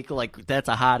handshake. Like, that's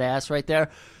a hot ass right there.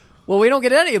 Well, we don't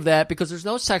get any of that because there's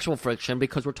no sexual friction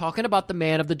because we're talking about the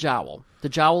man of the jowl. The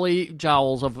jowly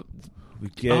jowls of...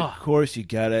 Of course, you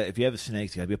gotta, if you have the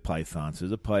snakes, you gotta be a python. So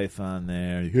there's a python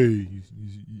there. Hey,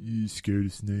 you scared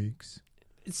of snakes?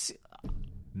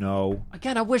 No.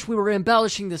 Again, I wish we were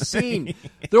embellishing the scene.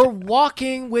 They're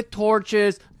walking with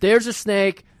torches. There's a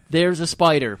snake. There's a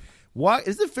spider. Why?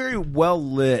 It's a very well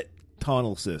lit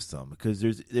tunnel system because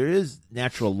there is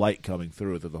natural light coming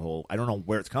through the whole. I don't know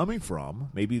where it's coming from.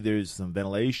 Maybe there's some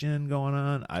ventilation going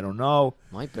on. I don't know.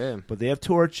 Might be. But they have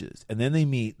torches, and then they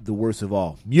meet the worst of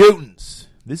all, mutants.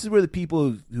 This is where the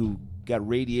people who got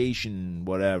radiation,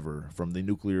 whatever, from the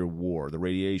nuclear war, the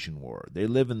radiation war, they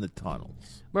live in the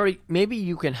tunnels. Murray, maybe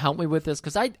you can help me with this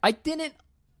because I didn't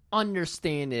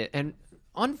understand it, and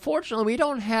unfortunately, we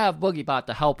don't have BoogieBot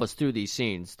to help us through these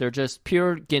scenes. They're just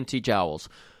pure Ginty jowls.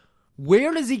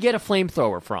 Where does he get a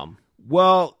flamethrower from?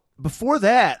 Well, before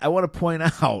that, I want to point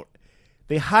out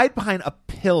they hide behind a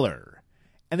pillar,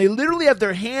 and they literally have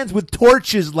their hands with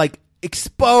torches like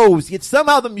exposed. Yet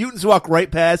somehow the mutants walk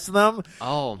right past them.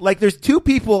 Oh. Like there's two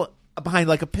people behind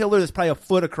like a pillar that's probably a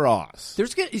foot across.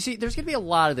 There's gonna be a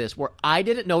lot of this where I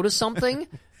didn't notice something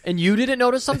and you didn't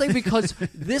notice something because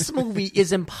this movie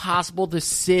is impossible to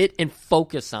sit and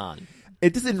focus on.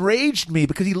 It just enraged me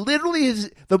because he literally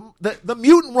is the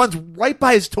mutant runs right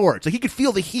by his torch. Like he could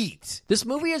feel the heat. This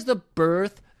movie is the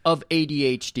birth of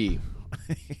ADHD.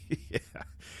 Yeah.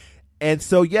 And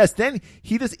so yes, then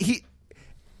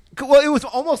well, it was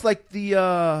almost like the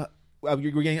I'm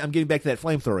getting back to that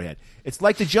flamethrower head. It's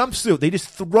like the jumpsuit. They just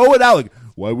throw it out like,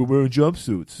 why are we wearing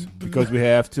jumpsuits? Because we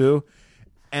have to.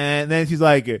 And then he's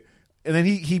like, and then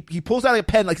he pulls out like a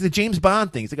pen, like it's a James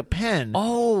Bond thing. It's like a pen.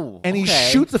 Oh, and he okay.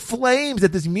 shoots the flames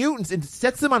at these mutants and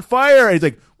sets them on fire. And he's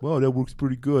like, "Wow, that works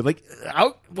pretty good." Like,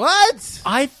 what?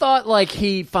 I thought like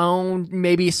he found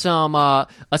maybe some a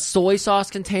soy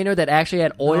sauce container that actually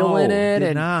had oil in it did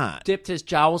and not. dipped his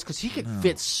jowls because he could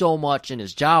fit so much in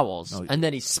his jowls, and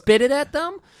then he spit it at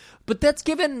them. But that's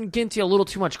giving Ginty a little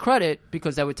too much credit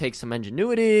because that would take some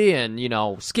ingenuity and,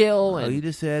 skill. And He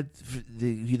just had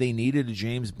they needed a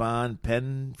James Bond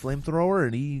pen flamethrower,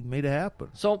 and he made it happen.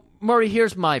 So, Murray,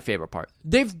 here's my favorite part.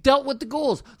 They've dealt with the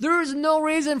ghouls. There is no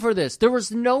reason for this. There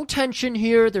was no tension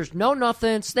here. There's no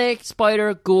nothing. Snake,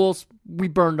 spider, ghouls. We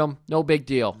burned them. No big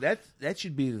deal. That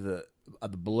should be the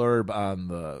blurb on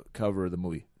the cover of the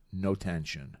movie. No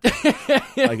tension. Like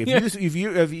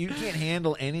if you can't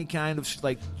handle any kind of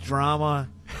like drama,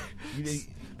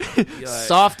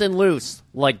 Soft and loose,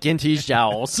 like Ginty's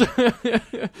jowls.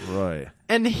 right.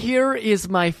 And here is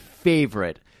my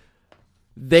favorite.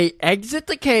 They exit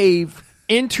the cave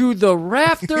into the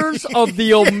rafters of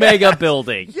the Omega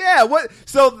building. Yeah, what?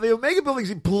 So the Omega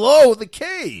buildings below the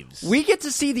caves. We get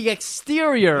to see the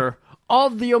exterior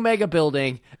of the Omega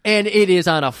building, and it is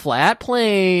on a flat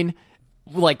plane,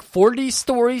 like 40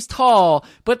 stories tall,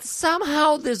 but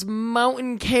somehow this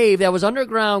mountain cave that was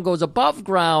underground goes above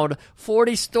ground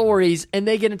 40 stories, and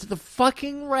they get into the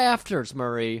fucking rafters,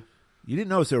 Murray. You didn't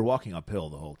notice they were walking uphill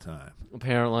the whole time.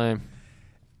 Apparently.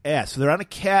 Yeah, so they're on a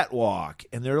catwalk,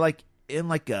 and they're like in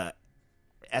like a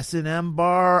S&M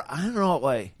bar. I don't know,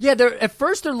 like... Yeah, at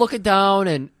first they're looking down,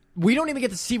 and we don't even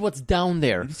get to see what's down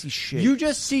there. You just see shapes. You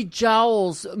just see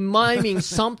Jowls miming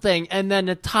something, and then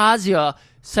Natasha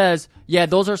says, yeah,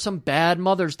 those are some bad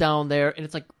mothers down there. And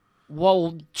it's like,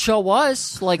 well, show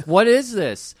us. Like, what is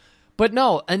this? But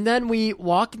no, and then we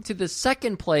walk into the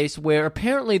second place where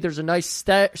apparently there's a nice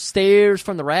stairs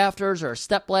from the rafters or a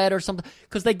step ladder or something.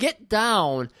 Because they get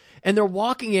down, and they're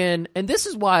walking in, and this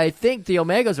is why I think the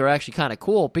Omegas are actually kind of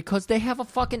cool, because they have a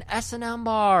fucking S&M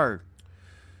bar.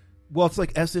 Well, it's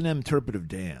like S&M interpretive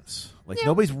dance. Like,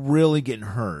 nobody's really getting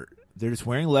hurt. They're just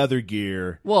wearing leather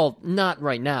gear. Well, not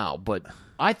right now, but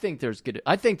I think there's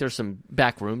some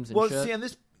back rooms and shit. Well, see, on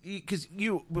this, because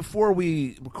before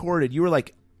we recorded, you were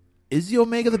like, is the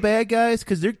Omega the bad guys?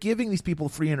 Because they're giving these people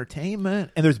free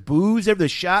entertainment, and there's booze,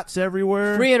 there's shots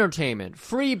everywhere. Free entertainment,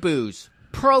 free booze,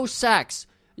 pro sex.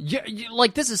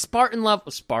 Like, this is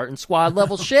Spartan Squad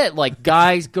level shit. Like,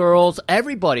 guys, girls,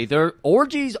 everybody. Their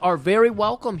orgies are very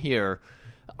welcome here.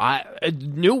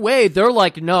 New Wave, they're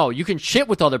like, no, you can shit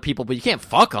with other people, but you can't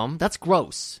fuck them. That's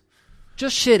gross.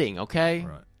 Just shitting, okay?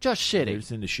 Right. Just shitting. They're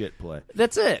just into shit play.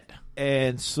 That's it.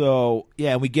 And so,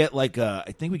 yeah, we get like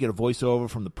I think we get a voiceover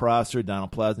from the prosser,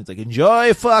 Donald Pleasance. It's like,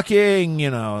 enjoy fucking,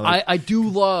 Like, I do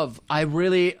love, I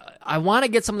want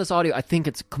to get some of this audio. I think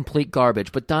it's complete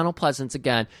garbage. But Donald Pleasance,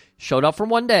 again, showed up for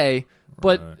one day,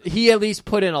 but he at least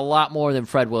put in a lot more than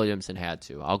Fred Williamson had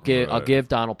to. I'll give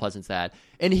Donald Pleasance that.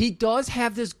 And he does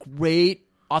have this great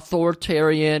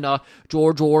authoritarian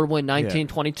George Orwell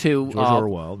 1922. George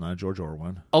Orwell, not George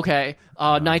Orwell. Okay,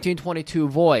 1922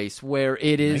 voice where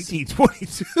it is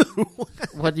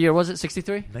 1922. What year was it?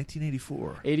 63?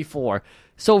 1984. 84.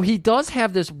 So he does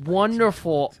have this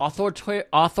wonderful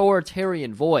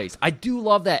authoritarian voice. I do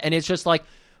love that, and it's just like,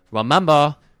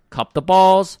 remember, cup the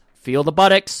balls, feel the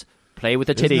buttocks, play with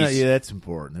the titties. That's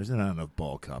important. There's not enough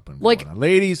ball cupping. Like, going on.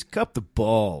 Ladies, cup the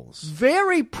balls.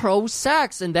 Very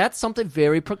pro-sex, and that's something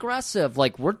very progressive.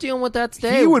 Like, we're dealing with that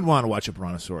today. He would want to watch a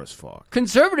brontosaurus fuck.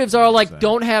 Conservatives are like,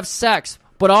 don't have sex,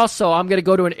 but also I'm going to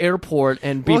go to an airport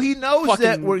and be. Well, he knows fucking...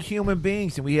 that we're human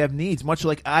beings and we have needs. Much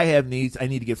like I have needs, I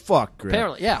need to get fucked. Greg.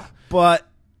 Apparently, yeah. But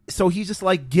so he's just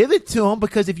like, give it to him,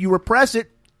 because if you repress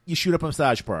it, you shoot up a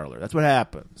massage parlor. That's what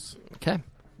happens. Okay.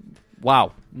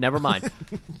 Wow. Never mind.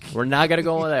 We're not going to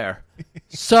go there.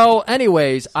 So,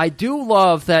 anyways, I do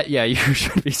love that. Yeah, you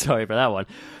should be sorry for that one.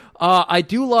 I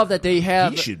do love that they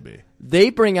have. He should be. They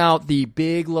bring out the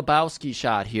big Lebowski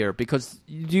shot here because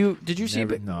did you see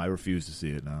it? No, I refuse to see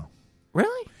it now.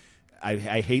 Really?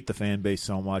 I hate the fan base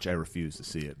so much. I refuse to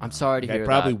see it. I'm sorry to hear I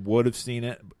probably that. would have seen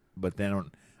it, but then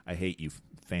I hate you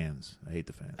fans. I hate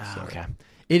the fans. So. Okay.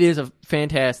 It is a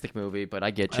fantastic movie, but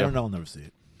I get I you. don't know. I'll never see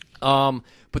it.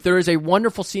 But there is a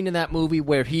wonderful scene in that movie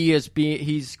where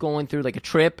he's going through like a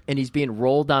trip and he's being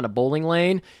rolled down a bowling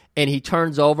lane and he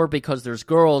turns over because there's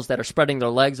girls that are spreading their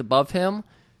legs above him.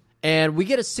 And we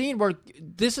get a scene where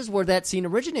this is where that scene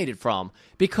originated from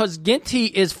because Ginty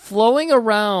is flowing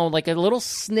around like a little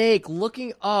snake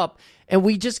looking up, and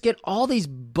we just get all these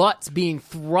butts being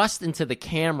thrust into the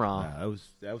camera. Yeah,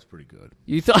 that was pretty good.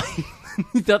 You thought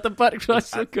the butt was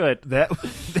so good.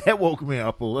 That woke me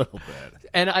up a little bit.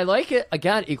 And I like it.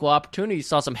 Again, equal opportunity. You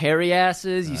saw some hairy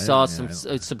asses. You saw some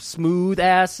smooth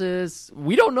asses.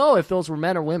 We don't know if those were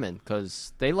men or women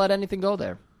because they let anything go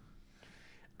there.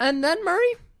 And then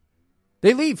Murray,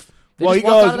 they leave. They Well, just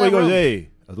he walk out of goes, that room. hey,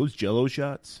 are those Jello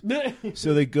shots?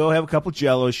 So they go have a couple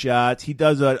Jello shots. He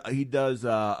does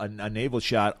a naval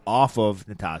shot off of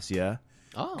Natasha.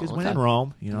 Oh, Because okay. when in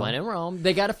Rome, you know. When in Rome,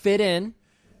 they got to fit in.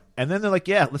 And then they're like,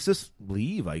 yeah, let's just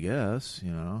leave, I guess,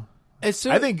 you know. As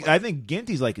soon- I think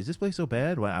Ginty's like, is this place so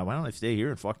bad? Why don't I stay here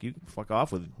and fuck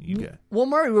off with you guys? Well,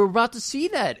 Murray, we're about to see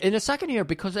that in a second here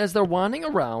because as they're wandering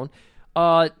around,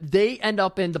 they end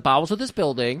up in the bowels of this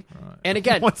building. Right. And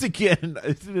again, once again,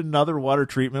 it's another water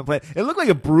treatment plant. It looked like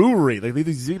a brewery, like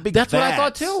these big. That's vats. what I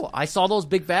thought too. I saw those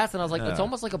big vats, and I was like, it's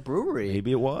almost like a brewery.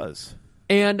 Maybe it was.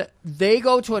 And they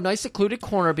go to a nice secluded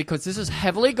corner because this is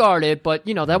heavily guarded. But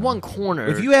you know that one corner.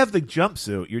 If you have the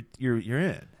jumpsuit, you're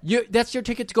in. That's your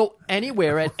ticket to go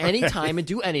anywhere at any time and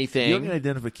do anything. You don't get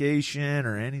identification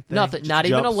or anything. Nothing. Just Not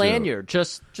even a jumpsuit. lanyard.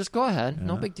 Just go ahead. Yeah.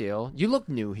 No big deal. You look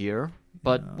new here,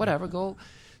 but whatever. Go.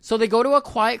 So they go to a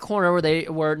quiet corner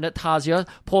where Natasha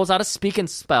pulls out a speaking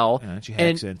spell. Yeah, and she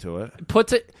hacks into it.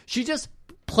 Puts it. She just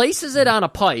places it on a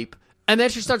pipe, and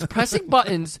then she starts pressing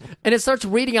buttons, and it starts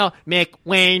reading out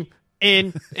McWayne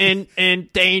in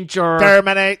danger.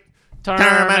 Terminate.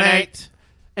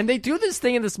 And they do this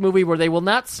thing in this movie where they will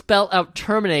not spell out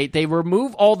terminate. They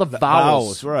remove all the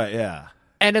vowels. Right, yeah.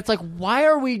 And it's like, why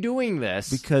are we doing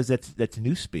this? Because that's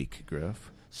newspeak, Griff.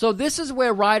 So this is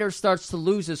where Ryder starts to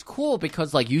lose his cool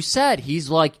because, like you said, he's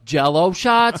like Jello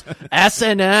shots,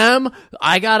 S&M.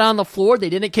 I got on the floor. They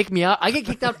didn't kick me out. I get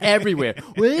kicked out everywhere.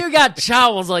 When you got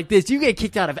chowels like this, you get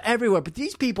kicked out of everywhere. But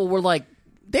these people were like,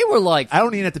 I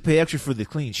don't even have to pay extra for the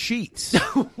clean sheets.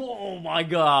 Oh, my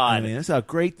God. I mean, that's how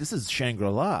great. This is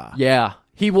Shangri-La. Yeah.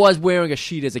 He was wearing a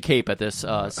sheet as a cape at this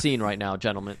scene right now,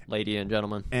 lady and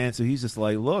gentlemen. And so he's just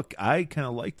like, look, I kind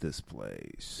of like this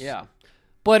place. Yeah.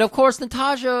 But, of course,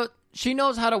 Natasha, she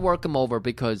knows how to work him over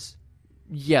because,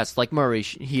 yes, like Murray,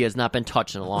 he has not been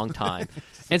touched in a long time.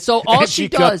 And so all she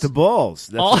does... cupped the balls.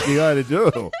 That's what you got to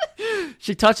do.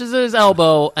 She touches his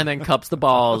elbow and then cups the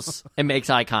balls and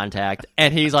makes eye contact.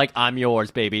 And he's like, I'm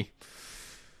yours, baby.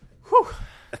 Whew.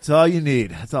 That's all you need.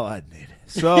 That's all I need.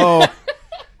 So...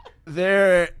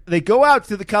 They go out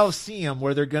to the Colosseum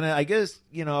where they're gonna. I guess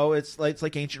it's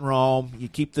like ancient Rome. You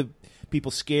keep the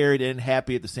people scared and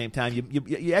happy at the same time.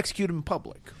 You execute them in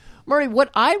public. Murray, what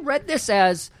I read this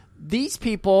as, these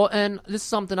people, and this is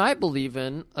something I believe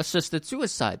in, assisted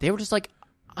suicide. They were just like,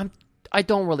 I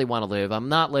don't really want to live. I'm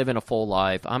not living a full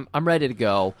life. I'm ready to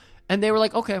go. And they were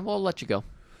like, okay, well, I'll let you go.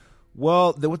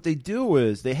 Well, what they do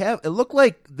is it looked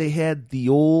like they had the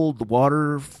old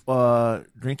water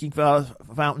drinking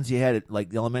fountains you had at like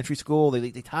the elementary school.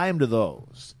 They tie them to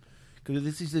those because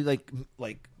this is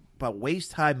like about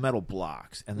waist high metal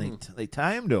blocks, and they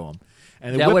tie them to them.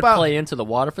 And that would play into the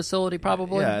water facility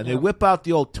probably. Yeah, and they whip out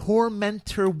the old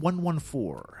Tormentor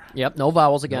 114. Yep, no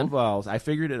vowels again. No vowels. I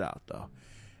figured it out though.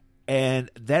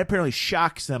 And that apparently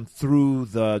shocks them through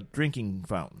the drinking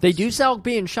fountains. They do sound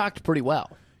being shocked pretty well.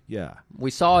 Yeah.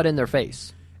 We saw it in their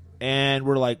face. And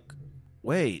we're like,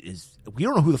 wait, we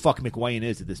don't know who the fuck McWayne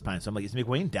is at this time. So I'm like, is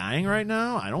McWayne dying right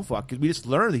now? I don't fuck, because we just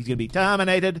learned that he's going to be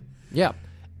terminated. Yeah.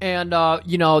 And,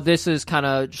 this is kind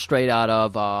of straight out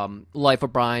of Life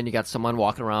of Brian. You got someone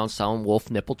walking around selling wolf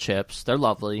nipple chips. They're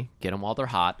lovely. Get them while they're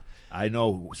hot. I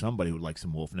know somebody who likes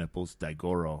some wolf nipples,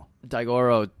 Daigoro.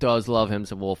 Daigoro does love him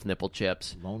some wolf nipple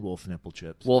chips. Lone wolf nipple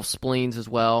chips. Wolf spleens as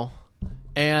well.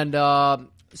 And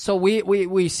so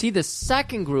we see the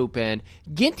second group in.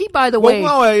 Ginty, by the way...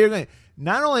 Well,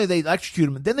 not only they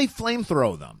electrocute them, then they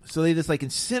flamethrow them. So they just like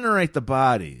incinerate the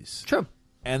bodies. True.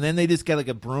 And then they just get like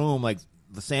a broom, like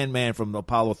the Sandman from the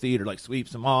Apollo Theater, like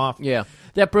sweeps them off. Yeah.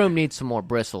 That broom needs some more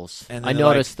bristles. And I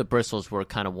noticed the bristles were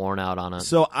kind of worn out on it.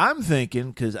 So I'm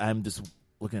thinking, because I'm just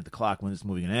looking at the clock when this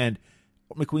movie can end,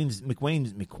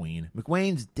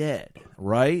 McWayne's dead,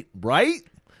 right? Right?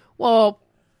 Well,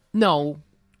 no.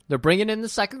 They're bringing in the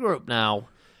second group now.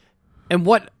 And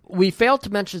what we failed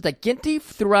to mention is that Ginty,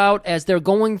 throughout, as they're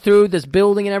going through this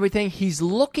building and everything, he's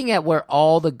looking at where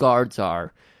all the guards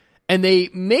are. And they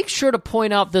make sure to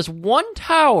point out this one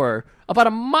tower about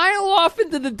a mile off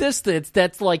into the distance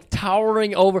that's like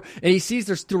towering over, and he sees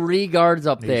there's 3 guards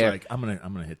up there. He's like, I'm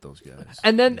gonna hit those guys.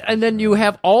 And then you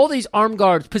have all these armed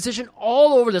guards positioned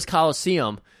all over this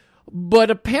Coliseum, but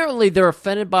apparently they're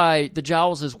offended by the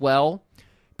Jowls as well,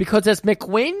 because as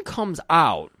McWayne comes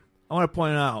out, I want to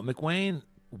point out McWayne,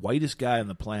 whitest guy on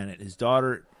the planet. His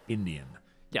daughter, Indian.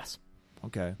 yes,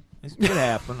 Okay. It could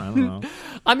happen. I don't know.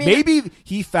 I mean, Maybe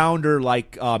he found her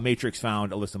like Matrix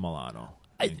found Alyssa Milano.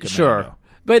 in sure. Commando.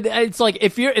 But it's like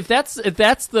if that's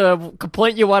the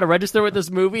complaint you want to register with this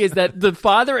movie is that the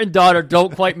father and daughter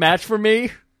don't quite match for me.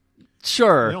 They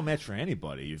Sure. don't match for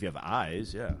anybody if you have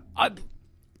eyes. Yeah.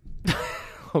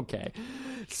 Okay.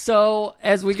 So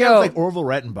as we He's go, like Orville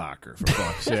Rettenbacher, for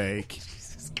fuck's sake.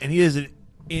 And he is an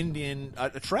Indian,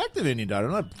 attractive Indian daughter.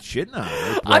 I'm not shitting on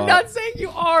her. I'm not saying you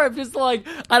are. I'm just like,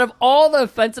 out of all the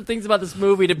offensive things about this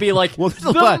movie, to be like, Well, there's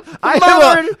a the lot.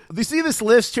 murder- You see this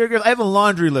list here? I have a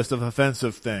laundry list of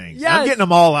offensive things. Yes. I'm getting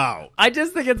them all out. I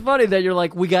just think it's funny that you're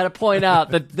like, we got to point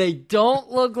out that they don't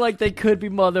look like they could be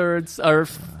mother or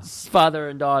father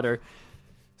and daughter.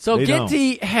 So They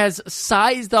Ginty has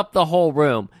sized up the whole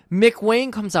room.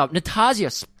 McWayne comes out.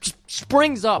 Natasha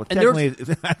springs up. Well, and there's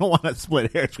technically, I don't want to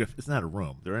split hairs. It's not a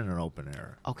room. They're in an open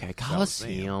air. okay,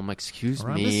 Coliseum. Excuse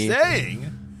I'm me. just saying.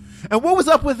 And what was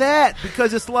up with that?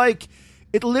 Because it's like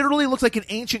it literally looks like an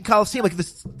ancient Coliseum. Like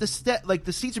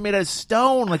the seats are made out of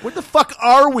stone. Like where the fuck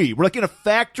are we? We're like in a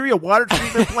factory, a water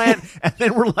treatment plant, and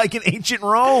then we're like in ancient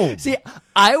Rome. See,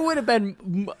 I would have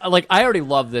been like, I already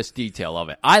love this detail of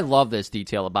it. I love this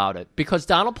detail about it because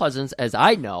Donald Pleasance, as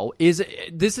I know, this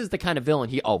is the kind of villain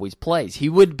he always plays. He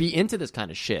would be into this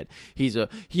kind of shit. He's a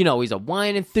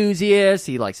wine enthusiast.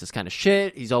 He likes this kind of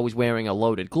shit. He's always wearing a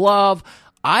loaded glove.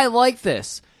 I like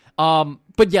this.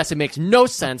 But yes, it makes no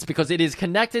sense because it is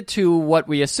connected to what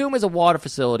we assume is a water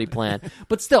facility plant.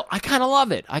 But still, I kind of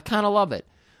love it.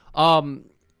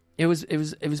 It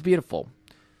was beautiful.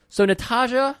 So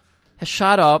Natasha has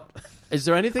shot up. Is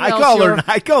there anything else?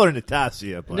 I call her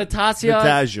Natasha. But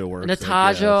Natasha works.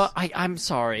 Natasha. I'm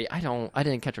sorry. I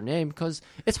didn't catch her name because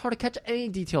it's hard to catch any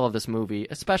detail of this movie,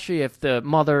 especially if the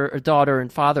mother or daughter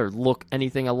and father look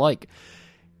anything alike.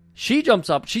 She jumps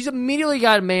up. She's immediately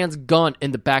got a man's gun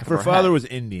in the back If of her her father head. was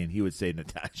Indian, he would say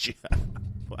Natasha.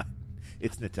 But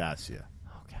it's Natasha.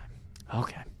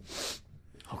 Okay.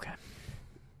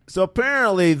 So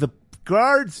apparently the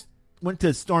guards went to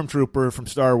Stormtrooper from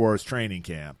Star Wars training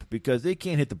camp because they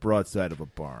can't hit the broadside of a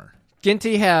barn.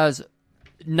 Ginty has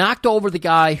knocked over the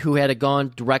guy who had a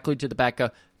gun directly to the back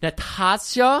of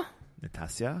Natasha's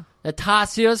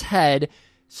head,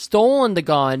 stolen the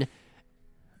gun,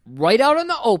 right out in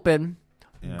the open,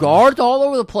 guards all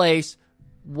over the place,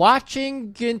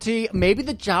 watching Ginty. Maybe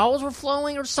the jowls were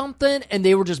flowing or something, and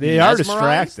they were just They are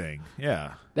mesmerized. distracting.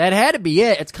 Yeah. That had to be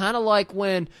it. It's kind of like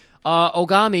when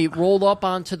Ogami rolled up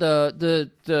onto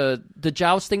the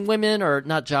jousting women, or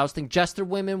not jousting, jester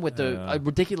women with the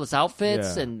ridiculous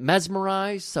outfits and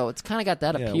mesmerized. So it's kind of got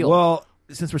that appeal. Well,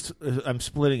 since I'm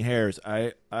splitting hairs,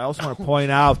 I also want to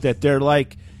point out that they're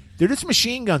just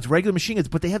machine guns, regular machine guns,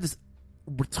 but they have this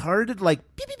retarded like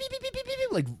beep, beep, beep, beep, beep, beep,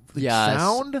 beep, like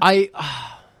sound. If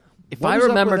What I is up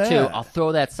remember with to, that? I'll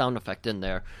throw that sound effect in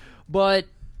there. But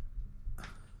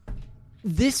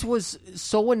this was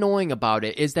so annoying about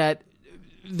it is that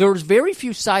there's very few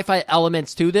sci-fi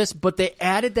elements to this, but they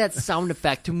added that sound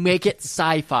effect to make it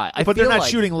sci-fi. But they're feel not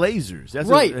like- shooting lasers. That's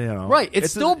Right, what, right.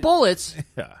 It's still bullets.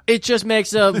 Yeah. It just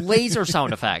makes a laser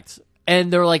sound effect.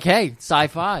 And they're like, hey,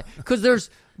 sci-fi. Because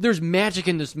there's magic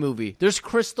in this movie. There's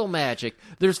crystal magic.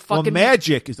 There's Well, fucking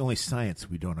magic is only science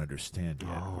we don't understand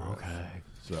yet. Oh, okay.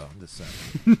 So I'm just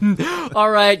saying. All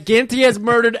right, Ginty has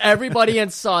murdered everybody in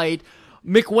sight.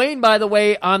 McWayne, by the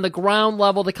way, on the ground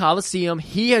level of the Coliseum,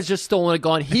 he has just stolen a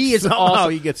gun. He is Somehow also...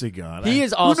 he gets a gun. He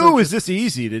is also Who knew it was this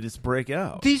easy to just break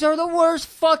out? These are the worst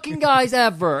fucking guys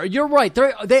ever. You're right. They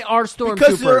are Because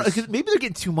stormtroopers. maybe they're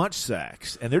getting too much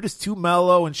sex, and they're just too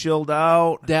mellow and chilled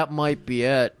out. That might be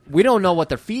it. We don't know what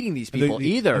they're feeding these people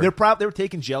either. They were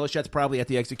taking jello shots probably at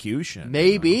the execution.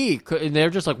 Maybe. And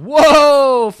they're just like,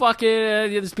 whoa,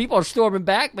 fucking, these people are storming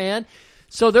back, man.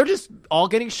 So they're just all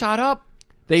getting shot up.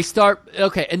 They start,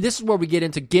 okay, and this is where we get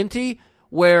into Ginty,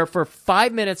 where for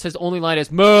 5 minutes his only line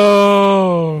is,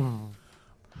 move.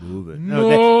 Move it.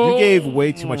 No, you gave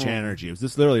way too much energy. It was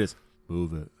just literally just,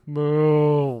 move it.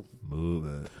 Move.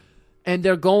 Move it. And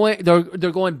they're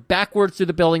going backwards through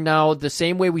the building now, the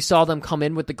same way we saw them come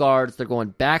in with the guards. They're going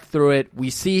back through it.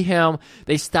 We see him.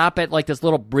 They stop at like this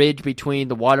little bridge between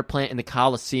the water plant and the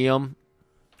Coliseum.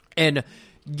 And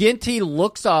Ginty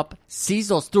looks up, sees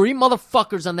those 3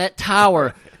 motherfuckers on that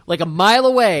tower like a mile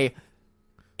away,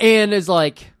 and is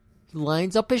like,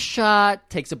 lines up his shot,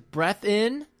 takes a breath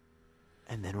in,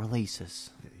 and then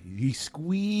releases. He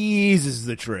squeezes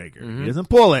the trigger. He doesn't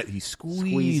pull it. He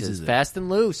squeezes it. Fast and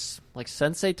loose, like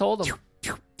Sensei told him.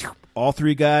 All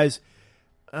 3 guys.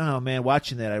 Oh, man,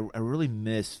 watching that, I really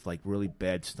miss, like, really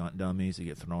bad stunt dummies that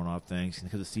get thrown off things.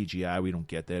 Because of CGI, we don't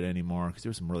get that anymore. Because there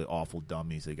were some really awful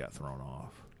dummies that got thrown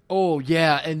off. Oh,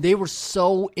 yeah, and they were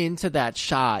so into that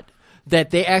shot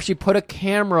that they actually put a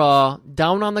camera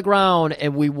down on the ground,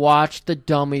 and we watched the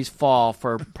dummies fall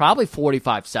for probably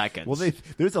 45 seconds. Well,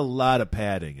 there's a lot of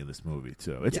padding in this movie,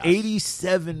 too. It's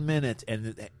 87 minutes,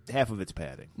 and half of it's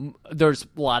padding. There's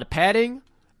a lot of padding,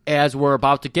 as we're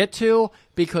about to get to,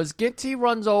 because Ginty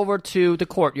runs over to the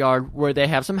courtyard where they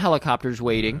have some helicopters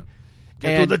waiting.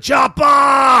 Get to the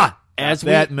chopper!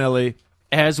 Millie.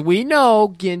 As we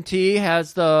know, Ginty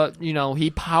has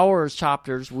he powers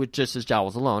chopters with just his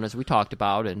jowls alone, as we talked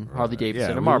about, and Harley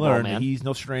Davidson and Marlboro Man. He's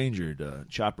no stranger to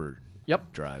chopper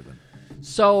driving.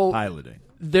 So piloting.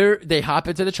 They hop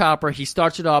into the chopper. He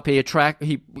starts it up. You hear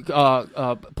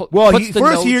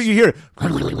it,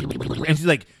 and he's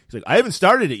like, I haven't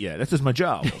started it yet. That's just my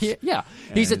jowls. Yeah.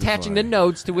 He's attaching the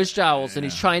nodes to his jowls, and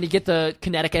he's trying to get the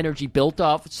kinetic energy built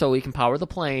up so he can power the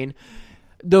plane.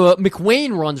 The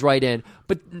McWayne runs right in,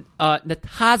 but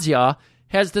Natasha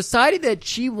has decided that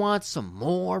she wants some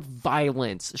more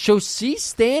violence. So she's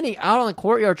standing out on the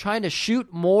courtyard trying to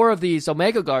shoot more of these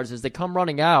Omega guards as they come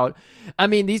running out. I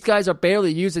mean, these guys are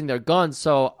barely using their guns,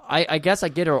 so I guess I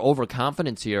get her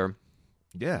overconfidence here.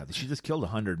 Yeah, she just killed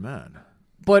 100 men.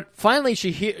 But finally,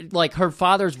 her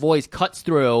father's voice cuts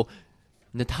through.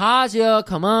 Natasha,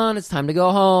 come on, it's time to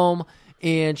go home.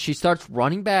 And she starts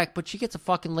running back, but she gets a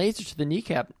fucking laser to the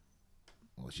kneecap.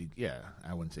 Well,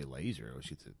 I wouldn't say laser.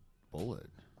 She gets a bullet.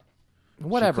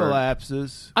 Whatever. She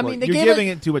collapses. I mean, you're giving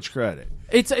it too much credit.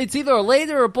 It's either a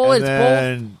laser or a bullet.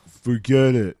 And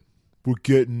forget it. We're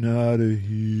getting out of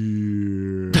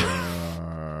here.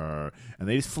 And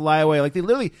they just fly away. Like, they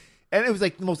literally... And it was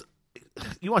like the most...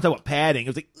 You want to talk about padding. It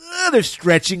was like, they're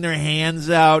stretching their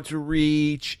hands out to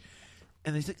reach...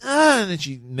 And he's like, and then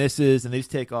she misses, and they just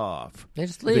take off. They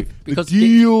just leave. Like, because the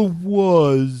deal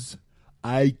was,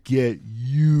 I get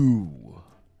you.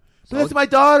 So that's my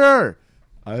daughter.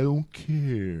 I don't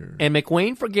care. And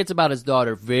McWayne forgets about his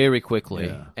daughter very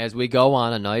quickly as we go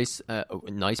on a nice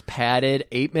padded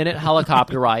 8-minute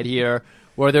helicopter ride here,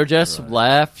 where they're just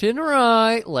left and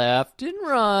right.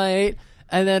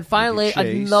 And then finally,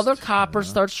 another copper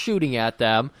starts shooting at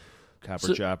them.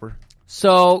 Chopper.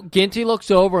 So Ginty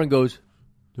looks over and goes,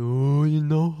 "Do you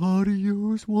know how to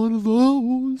use one of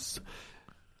those?"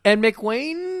 And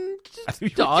McWayne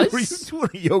does. Were you doing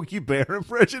a Yogi Bear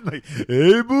impression? Like,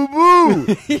 hey,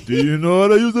 boo-boo, do you know how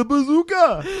to use a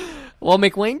bazooka? Well,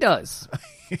 McWayne does.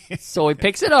 So he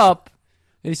picks it up,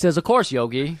 and he says, "Of course,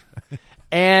 Yogi."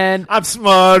 And I'm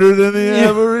smarter than the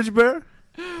average bear.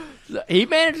 He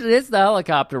managed to hit the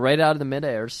helicopter right out of the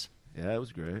midairs. Yeah, it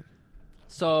was great.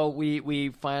 So we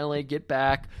finally get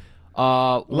back.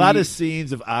 A lot of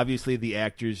scenes of obviously the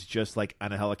actors just like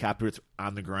on a helicopter, it's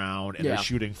on the ground, and they're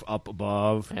shooting up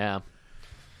above. Yeah.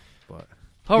 But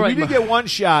we did get one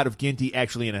shot of Ginty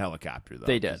actually in a helicopter, though.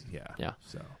 They did. Yeah.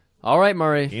 So. All right,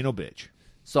 Murray. Ain't no bitch.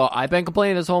 So I've been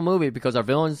complaining this whole movie because our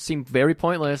villains seem very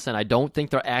pointless, and I don't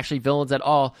think they're actually villains at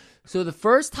all. So the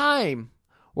first time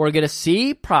we're going to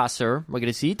see Prosser, we're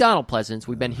going to see Donald Pleasance.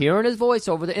 We've been hearing his voice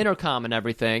over the intercom and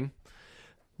everything.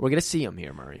 We're going to see him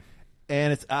here, Murray.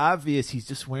 And it's obvious he's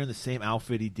just wearing the same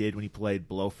outfit he did when he played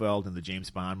Blofeld in the James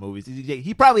Bond movies.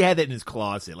 He probably had that in his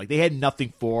closet. Like, they had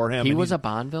nothing for him. He was a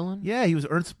Bond villain? Yeah, he was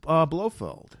Ernst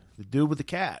Blofeld, the dude with the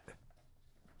cat.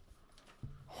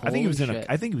 I think he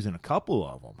was in a couple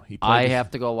of them. I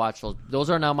have to go watch those. Those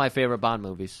are now my favorite Bond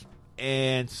movies.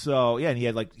 And so, and he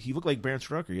looked like Baron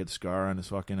Strucker. He had the scar on his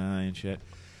fucking eye and shit.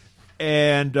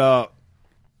 And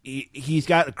he's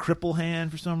got a cripple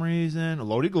hand for some reason, a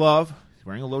loaded glove. He's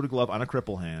wearing a loaded glove on a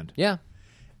cripple hand. Yeah.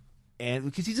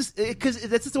 And because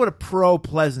that's just what a pro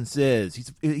Pleasance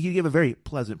is. He gave a very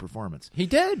pleasant performance. He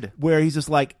did. Where he's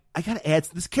just like, I got to add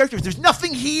this character. There's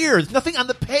nothing here. There's nothing on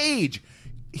the page.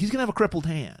 He's going to have a crippled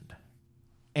hand.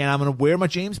 And I'm going to wear my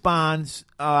James Bond's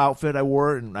outfit I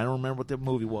wore, and I don't remember what the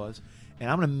movie was. And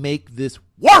I'm going to make this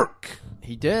work.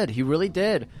 He did. He really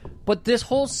did. But this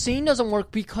whole scene doesn't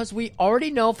work because we already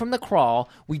know from the crawl,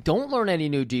 we don't learn any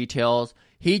new details.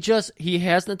 He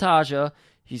has Natasha.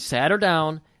 He sat her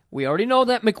down. We already know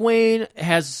that McWayne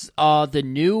has the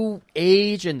New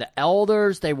Age and the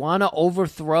Elders. They want to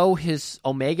overthrow his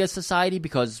Omega Society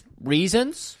because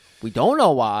reasons. We don't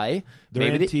know why. They're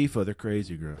Maybe Antifa. They're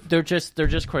crazy, Griff. They're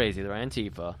just crazy. They're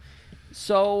Antifa.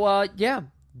 So yeah,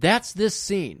 that's this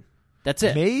scene. That's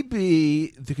it.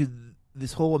 Maybe because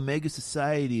this whole Omega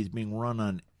Society is being run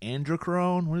on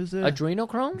androchrome. What is it?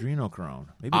 Adrenochrome? Adrenochrome.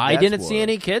 Maybe I that's didn't see what.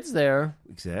 any kids there.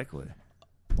 Exactly.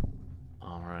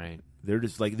 All right. They're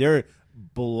just like they're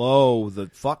below the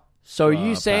fuck. So are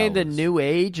you saying the powers. New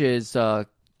Age is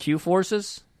Q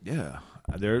forces? Yeah,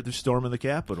 they're storming the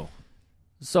Capitol.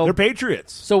 So They're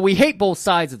patriots. So we hate both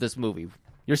sides of this movie.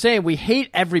 You're saying we hate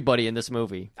everybody in this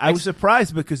movie. I was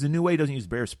surprised because the New Way doesn't use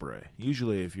bear spray.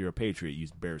 Usually, if you're a patriot, you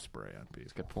use bear spray on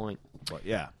people. Good point. But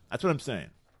yeah, that's what I'm saying.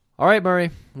 All right,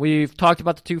 Murray. We've talked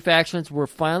about the two factions. We're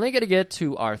finally going to get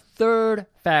to our third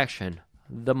faction,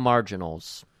 the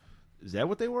Marginals. Is that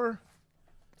what they were?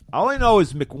 All I know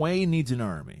is McWayne needs an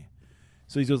army.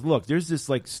 So he goes, look, there's this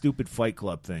like stupid Fight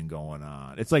Club thing going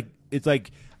on. It's like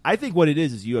I think what it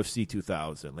is UFC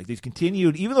 2000. Like they've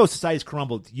continued, even though society's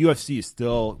crumbled, UFC is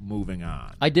still moving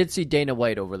on. I did see Dana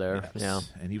White over there. Yes. Yeah,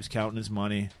 And he was counting his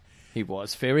money. he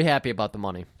was very happy about the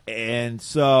money. And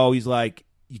so he's like,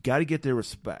 you got to get their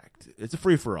respect. It's a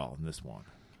free-for-all in this one.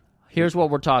 Here's what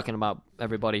we're talking about,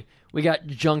 everybody. We got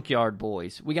Junkyard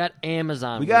Boys. We got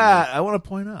Amazon. I want to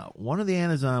point out, one of the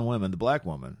Amazon women, the black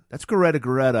woman, that's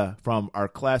Greta from our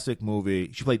classic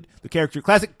movie. She played the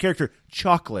classic character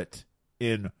Chocolate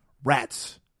in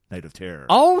Rats, Night of Terror.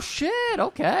 Oh, shit.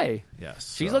 Okay.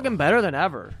 Yes. She's looking better than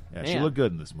ever. Yeah, Man. she looked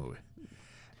good in this movie.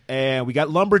 And we got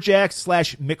Lumberjacks /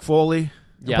 Mick Foley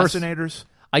Yes. impersonators.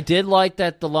 I did like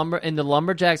that in the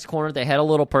Lumberjacks corner they had a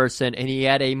little person and he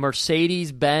had a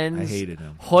Mercedes-Benz I hated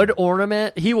him. hood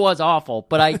ornament. He was awful,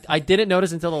 but I didn't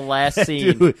notice until the last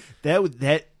scene. Dude, that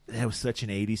was such an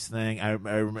 80s thing. I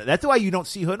remember. That's why you don't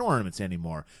see hood ornaments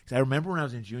anymore. Because I remember when I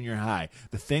was in junior high,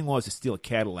 the thing was to steal a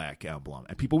Cadillac emblem,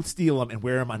 and people would steal them and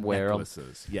wear them on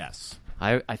necklaces. Yes.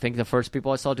 I think the first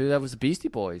people I saw do that was the Beastie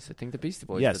Boys. I think the Beastie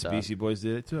Boys Yes, did the that. Beastie Boys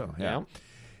did it too. Yeah.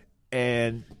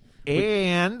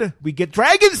 And we get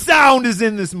Dragon Sound is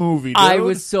in this movie, dude. I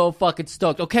was so fucking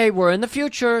stoked. Okay, we're in the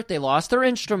future. They lost their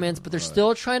instruments, but they're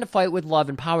still trying to fight with love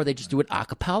and power. They just do it a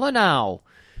cappella now.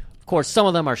 Of course, some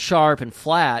of them are sharp and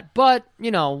flat, but,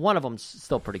 one of them's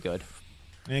still pretty good.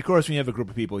 And of course, when you have a group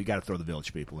of people, you got to throw the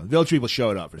Village People in. The Village People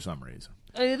showed up for some reason.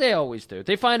 They always do.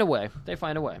 They find a way.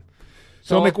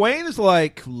 So McWayne is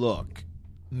like, look,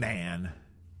 man,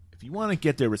 if you want to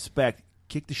get their respect,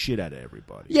 kick the shit out of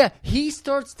everybody. Yeah, he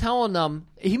starts telling them.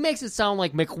 He makes it sound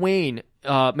like McWayne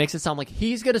makes it sound like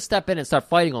he's going to step in and start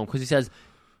fighting them because he says,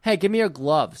 hey, give me your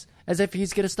gloves. As if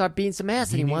he's going to start beating some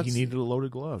ass. He and needed a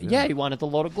loaded glove. Yeah, he wanted the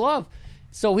loaded glove.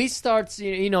 So he starts,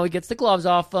 he gets the gloves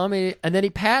off them, and then he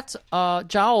pats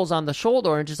Jowls on the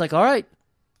shoulder and just like, all right,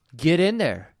 get in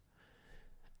there.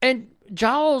 And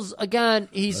Jowls, again,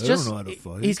 he's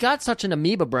got such an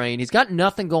amoeba brain. He's got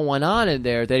nothing going on in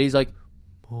there that he's like,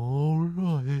 all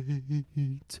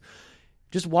right.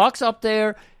 Just walks up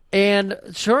there, and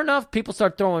sure enough, people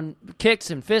start throwing kicks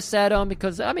and fists at him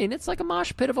because, it's like a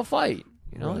mosh pit of a fight.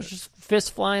 There's just fists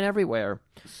flying everywhere.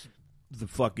 The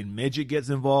fucking midget gets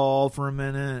involved for a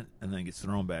minute and then gets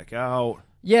thrown back out.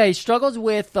 Yeah, he struggles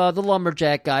with the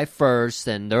lumberjack guy first,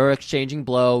 and they're exchanging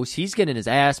blows. He's getting his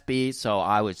ass beat, so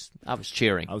I was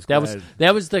cheering. That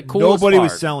was the coolest Nobody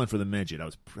part. was selling for the midget. I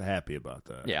was happy about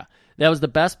that. Yeah, that was the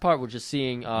best part. Was just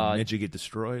seeing the midget get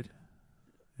destroyed.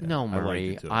 Yeah, no,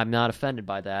 Murray, I'm not offended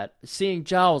by that. Seeing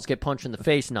Jowls get punched in the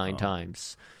face 9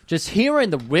 times. Just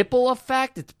hearing the ripple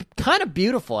effect, it's kind of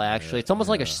beautiful, actually. It's almost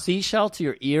like a seashell to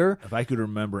your ear. If I could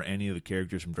remember any of the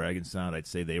characters from Dragon Sound, I'd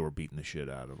say they were beating the shit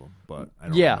out of them, but I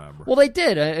don't remember. Well, they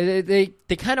did.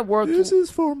 They kind of worked. This is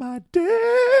for my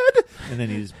dad! And then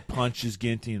he just punches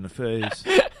Ginty in the face.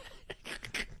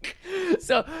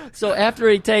 So after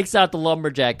he takes out the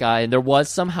lumberjack guy, and there was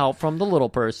some help from the little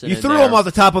person. You threw him off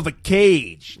the top of a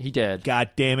cage. He did. God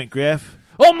damn it, Griff.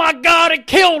 Oh, my God, it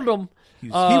killed him! He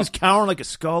was cowering like a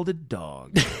scalded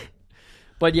dog.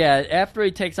 But yeah, after he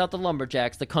takes out the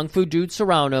lumberjacks, the kung fu dudes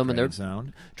surround him,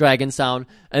 Dragon Sound,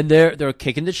 and they're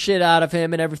kicking the shit out of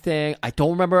him and everything. I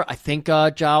don't remember. I think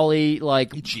Jolly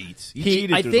he cheats. He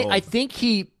cheated. I think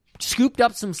he scooped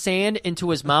up some sand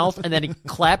into his mouth and then he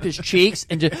clapped his cheeks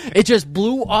and it just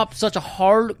blew up such a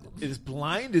hard. It just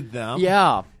blinded them.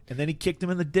 Yeah, and then he kicked him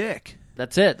in the dick.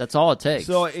 That's it. That's all it takes.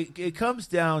 So it comes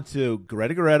down to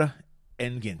Greta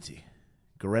and Ginty.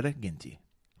 Ginty.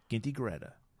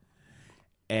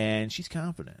 And she's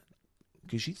confident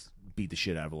because she's beat the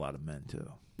shit out of a lot of men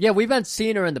too. Yeah, we've been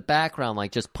seeing her in the background,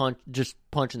 like just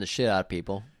punching the shit out of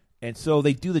people. And so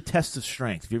they do the test of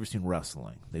strength. Have you ever seen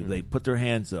wrestling? They put their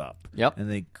hands up. Yep. And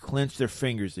they clench their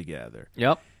fingers together.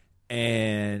 Yep.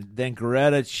 And then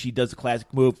Greta, she does the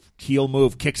classic move, heel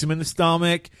move, kicks him in the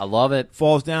stomach. I love it.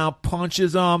 Falls down,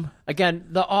 punches him. Again,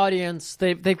 the audience,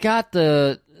 they've got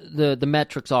the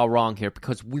metrics all wrong here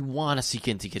because we want to see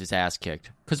Ginty get his ass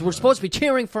kicked. Because we're supposed to be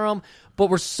cheering for him, but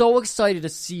we're so excited to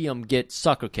see him get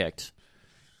sucker kicked.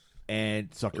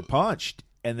 And sucker punched.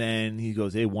 And then he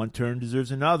goes, hey, one turn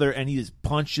deserves another. And he just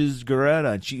punches Greta,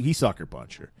 and he sucker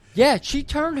punched her. Yeah, she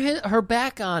turned her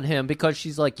back on him because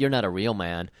she's like, you're not a real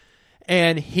man.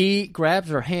 And he grabs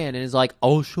her hand and is like,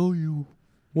 I'll show you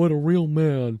what a real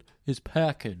man is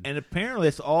packing. And apparently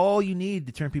that's all you need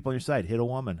to turn people on your side. Hit a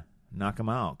woman. Knock him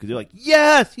out. Because they're like,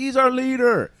 yes, he's our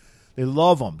leader. They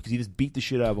love him because he just beat the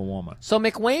shit out of a woman. So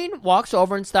McWayne walks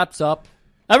over and steps up.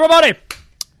 Everybody,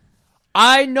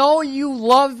 I know you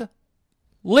love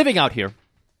living out here.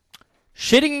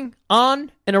 Shitting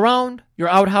on and around your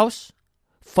outhouse.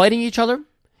 Fighting each other.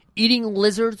 Eating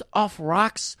lizards off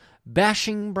rocks.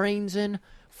 Bashing brains in.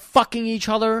 Fucking each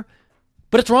other.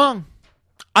 But it's wrong.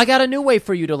 I got a new way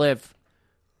for you to live.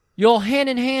 You'll hand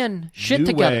in hand shit New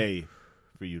together. way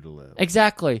for you to live.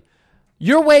 Exactly.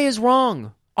 Your way is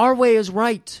wrong. Our way is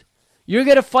right. You're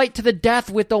going to fight to the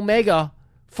death with Omega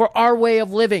for our way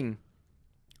of living.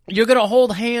 You're going to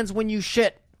hold hands when you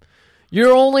shit.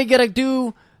 You're only going to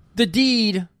do the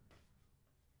deed.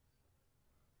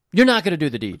 You're not going to do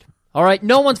the deed. All right?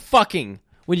 No one's fucking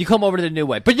when you come over to the new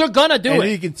way. But you're going to do and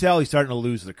it. you can tell he's starting to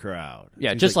lose the crowd.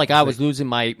 Yeah, He's just like I was losing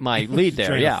my lead there.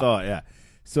 train Yeah. of thought, yeah.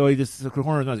 So he just, the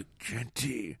corner is like,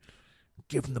 Genty,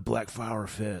 give him the Black Flower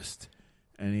Fist.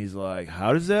 And he's like,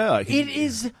 how does that? Like, It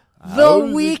is the does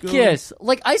it weakest.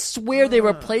 Like, I swear they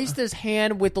replaced his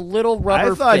hand with the little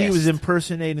rubber I thought he fist. was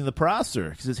impersonating the Prosser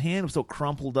because his hand was so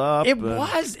crumpled up. It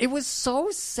was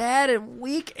so sad and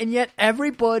weak, and yet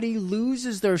everybody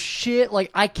loses their shit.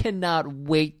 Like, I cannot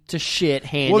wait to shit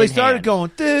hand Well, they in started hand.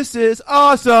 going, this is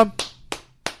awesome.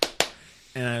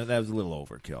 And that was a little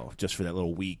overkill just for that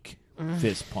little weak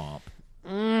fist pump.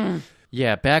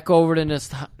 Yeah, back over to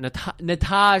Natasha.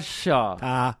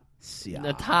 Natasha.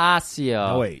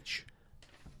 No H.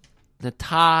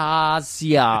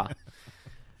 Natasha.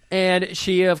 And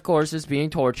she, of course, is being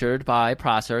tortured by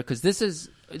Prosser because this is,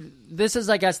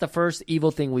 I guess, the first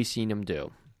evil thing we've seen him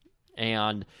do.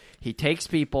 And he takes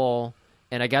people,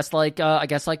 and I guess like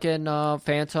in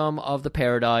Phantom of the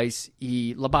Paradise,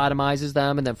 he lobotomizes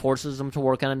them and then forces them to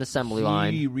work on an assembly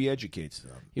line. He re-educates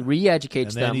them. He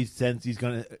re-educates And then them. he says he's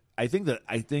going to. I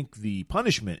think the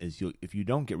punishment is if you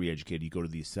don't get re-educated, you go to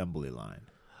the assembly line.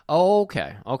 Oh,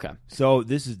 okay. So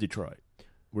this is Detroit.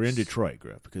 We're in Detroit,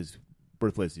 Griff, because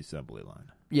birthplace of the assembly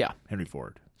line. Yeah. Henry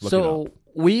Ford. Look it So up.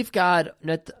 we've got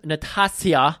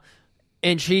Natasha,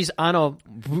 and she's on a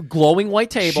glowing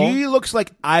white table. She looks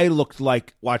like I looked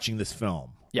like watching this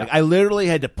film. Yeah. Like, I literally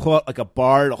had to put like a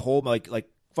bar to hold like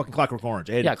fucking Clockwork Orange.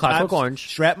 I had to Clockwork Orange.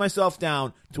 Strap myself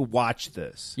down to watch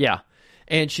this. Yeah.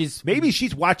 And Maybe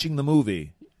she's watching the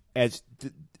movie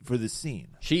for this scene.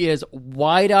 she is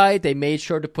wide-eyed. They made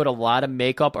sure to put a lot of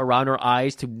makeup around her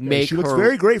eyes to make she her... looks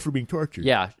very great for being tortured.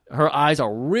 Yeah, her eyes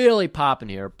are really popping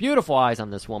here. Beautiful eyes on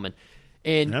this woman.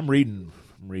 And And, I'm reading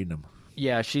them.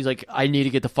 yeah, she's like, I need to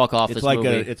get the fuck off It's this like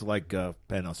movie. it's like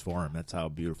Panos Forum. That's how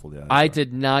beautiful they are. I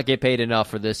did not get paid enough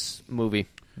for this movie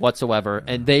whatsoever.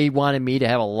 And they wanted me to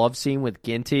have a love scene with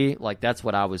Ginty. Like, that's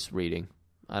what I was reading.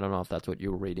 I don't know if that's what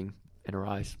you were reading in her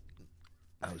eyes.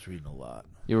 I was reading a lot.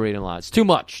 You were reading a lot. It's too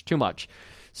much.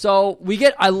 So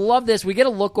I love this. We get a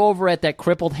look over at that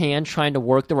crippled hand trying to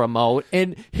work the remote,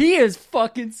 and he is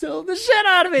fucking selling the shit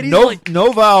out of it. He's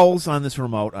No vowels on this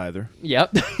remote either.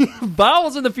 Yep.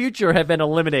 Vowels in the future have been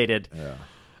eliminated. Yeah.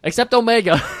 Except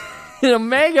Omega. In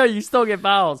Omega, you still get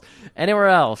vowels. Anywhere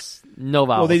else, no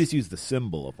vowels. Well, they just use the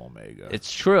symbol of Omega.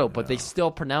 It's true, but they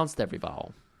still pronounced every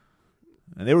vowel.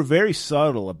 And they were very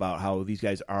subtle about how these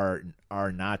guys are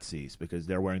Nazis because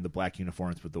they're wearing the black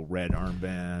uniforms with the red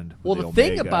armband. Well, the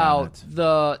thing about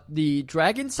the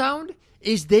Dragon Sound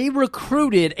is they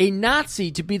recruited a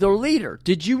Nazi to be their leader.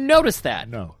 Did you notice that?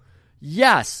 No.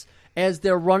 Yes. As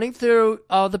they're running through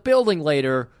the building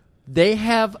later, they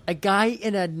have a guy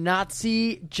in a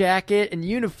Nazi jacket and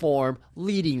uniform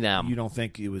leading them. You don't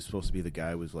think it was supposed to be the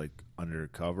guy who was like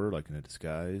undercover, like in a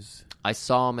disguise? I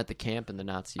saw him at the camp in the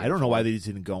Nazi I don't know uniform. why they just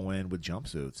didn't go in with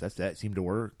jumpsuits. That seemed to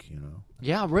work, you know.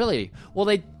 Yeah, really.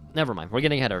 Well, never mind. We're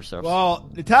getting ahead of ourselves. Well,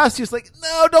 Natasha's like,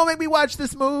 no, don't make me watch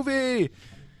this movie.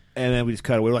 And then we just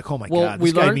cut away. We're like, oh my God,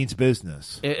 this guy means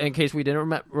business. In case we didn't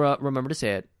remember to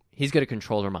say it, he's going to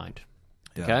control her mind.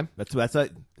 Yeah. Okay? It's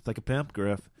like a pimp,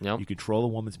 Griff. Yep. You control a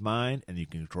woman's mind, and you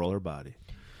can control her body.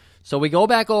 So we go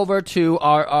back over to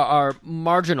our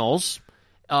marginals.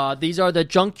 These are the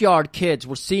junkyard kids.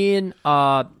 We're seeing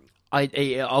a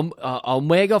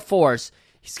Omega Force.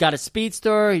 He's got a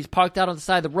speedster. He's parked out on the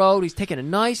side of the road. He's taking a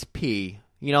nice pee.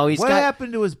 You know, What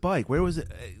happened to his bike? Where was it?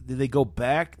 Did they go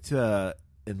back to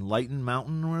Enlightened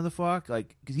Mountain or the fuck?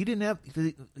 Like, because he didn't have.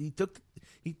 He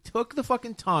took the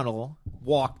fucking tunnel,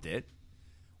 walked it.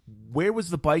 Where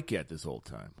was the bike at this whole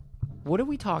time? What are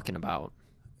we talking about?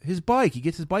 His bike. He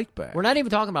gets his bike back. We're not even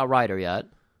talking about Ryder yet.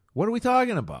 What are we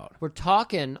talking about? We're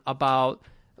talking about,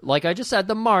 like I just said,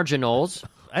 the marginals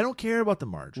I don't care about the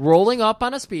margin. rolling up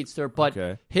on a speedster, but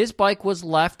Okay. his bike was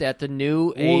left at the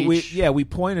new age we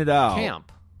pointed out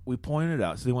camp. We pointed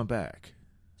out, so they went back.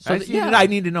 So I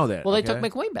need to know that. Well, they okay?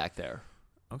 took McWayne back there.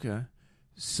 Okay,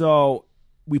 so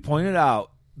we pointed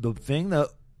out the thing that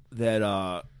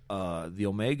the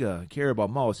Omega care about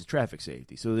most is traffic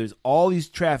safety. So there's all these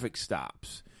traffic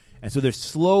stops, and so they're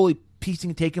slowly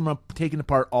taking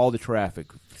apart all the traffic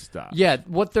stops. Yeah,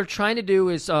 what they're trying to do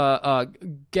is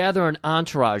gather an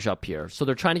entourage up here. So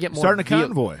they're trying to get more. Starting a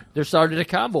convoy. They're starting a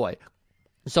convoy.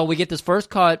 So we get this first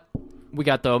cut. We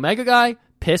got the Omega guy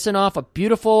pissing off a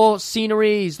beautiful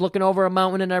scenery. He's looking over a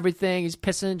mountain and everything. He's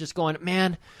pissing, just going,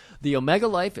 man, the Omega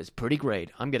life is pretty great.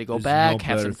 I'm going to go There's back, no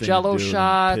have better some thing to Jello do than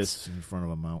shots. piss in front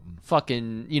of a mountain.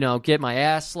 Fucking, get my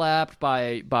ass slapped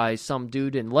by some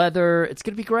dude in leather. It's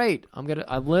gonna be great. I'm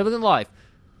living the life.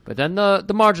 But then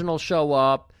the marginals show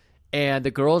up, and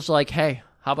the girl's like, "Hey,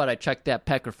 how about I check that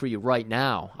pecker for you right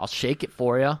now? I'll shake it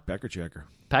for you." Pecker checker.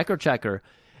 Pecker checker.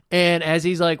 And as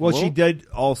he's like, Well, "Whoa." she did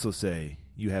also say,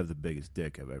 "You have the biggest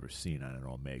dick I've ever seen on an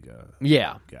Omega."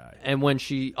 Yeah. Guy. And when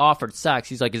she offered sex,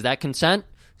 he's like, "Is that consent?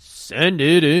 Send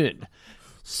it in."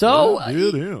 So Send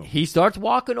it in. he starts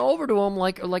walking over to him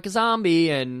like a zombie,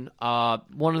 and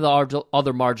one of the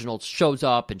other marginals shows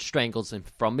up and strangles him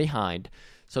from behind.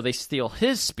 So they steal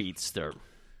his speedster,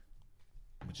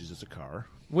 Which is just a car.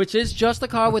 which is just a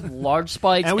car with large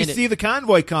spikes. And we in it. see the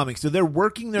convoy coming, so they're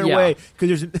working their Yeah. way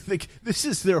because this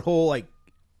is their whole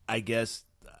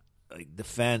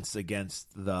defense against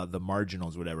the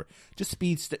marginals, whatever. Just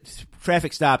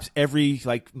traffic stops every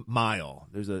mile.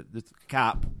 There's a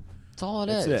cop. That's all it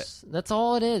That's is. That's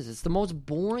all it is. It's the most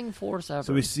boring force ever.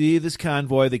 So we see this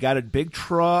convoy. They got a big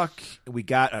truck. We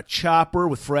got a chopper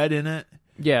with Fred in it.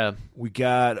 Yeah. We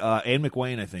got and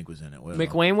McWayne, I think, was in it.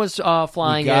 McWayne was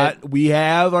flying We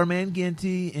have our man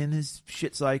Ginty in his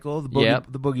shit cycle, the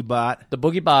boogie bot. the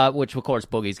Boogie Bot, which of course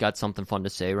Boogie's got something fun to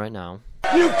say right now.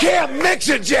 You can't mix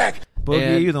it, Jack! Boogie,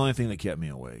 And- you're the only thing that kept me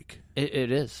awake.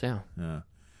 It is, yeah. Yeah.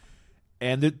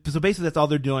 And so basically that's all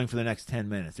they're doing for the next 10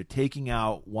 minutes. They're taking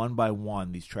out one by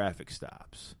one these traffic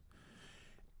stops.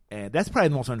 And that's probably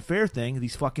the most unfair thing,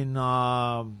 these fucking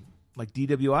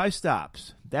DWI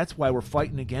stops. That's why we're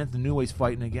fighting against, the new way's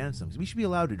fighting against them. 'Cause we should be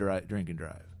allowed to drink and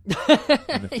drive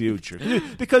in the future.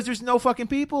 Because there's no fucking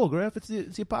people, Griff. It's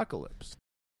the apocalypse.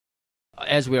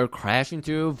 As we are crashing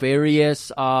through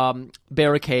various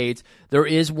barricades, there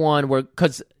is one where,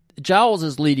 because Jowls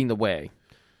is leading the way.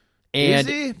 And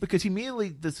Is he? Because he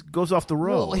immediately just goes off the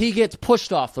road. well, he gets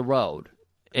pushed off the road.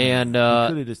 And he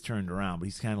could have just turned around, but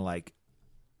he's kind of like,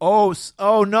 oh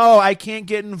no, I can't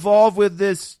get involved with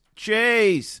this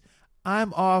chase.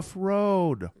 I'm off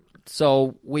road.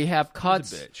 so we have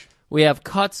cuts. He's a bitch. We have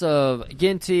cuts of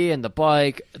Ginty and the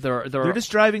bike. They're just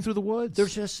driving through the woods. They're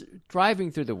just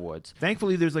driving through the woods.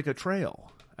 Thankfully, there's a trail.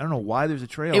 I don't know why there's a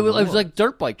trail. It was, in the it was woods. like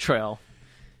dirt bike trail.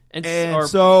 And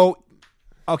so,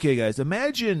 okay, guys,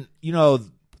 imagine,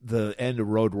 the end of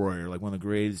Road Warrior, like one of the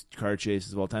greatest car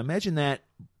chases of all time. Imagine that,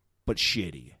 but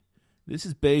shitty. This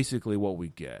is basically what we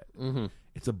get. Mm-hmm.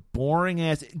 It's a boring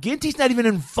ass. Ginty's not even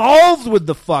involved with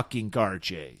the fucking car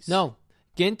chase. No,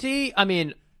 Ginty. I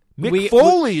mean, Mick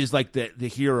Foley is like the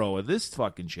hero of this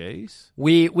fucking chase.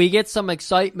 we get some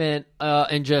excitement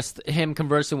in just him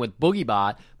conversing with Boogie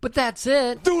Bot, but that's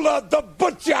it. Dula the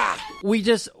Butcher!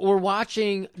 We're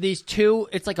watching these two.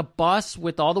 It's like a bus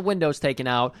with all the windows taken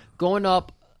out, going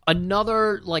up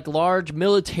another large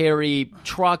military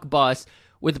truck bus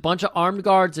with a bunch of armed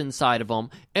guards inside of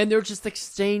them, and they're just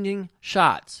exchanging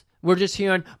shots. We're just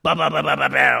hearing ba ba ba ba ba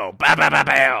ba ba ba ba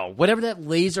ba, whatever that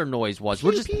laser noise was.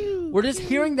 We're just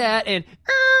hearing that, and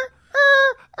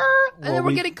then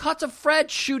we're getting cuts of Fred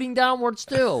shooting downwards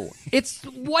too.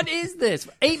 What is this?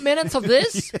 8 minutes of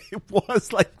this? It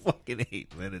was like fucking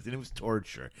 8 minutes, and it was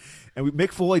torture. And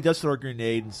Mick Foley does throw a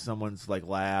grenade in someone's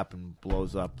lap and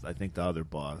blows up, I think, the other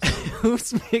bus.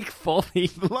 Who's Mick Foley?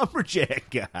 The lumberjack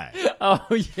guy. Oh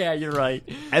yeah, you're right.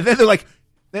 And then they're like,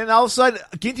 Then all of a sudden,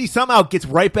 Ginty somehow gets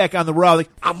right back on the road. Like,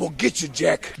 I'm gonna get you,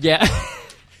 Jack. Yeah.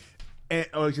 and,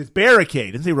 it's this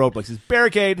barricade. Didn't say roadblock. It's this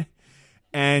barricade.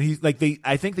 And he's like,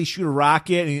 I think they shoot a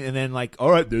rocket, and then like, all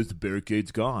right, there's the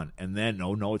barricade's gone. And then,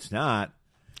 no, it's not.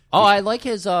 Oh, I like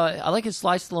his Sly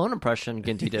Stallone impression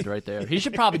Ginty did right there. He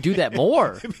should probably do that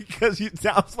more. Because he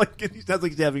sounds like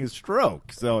he's having a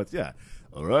stroke. So it's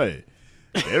all right,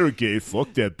 barricade,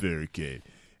 fuck that barricade.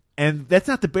 And that's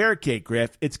not the barricade,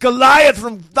 Griff. It's Goliath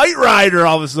from Knight Rider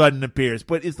all of a sudden appears.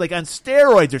 But it's like on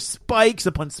steroids. There's spikes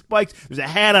upon spikes. There's a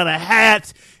hat on a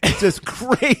hat. It's just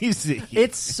crazy.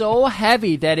 It's so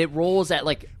heavy that it rolls at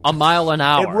like a mile an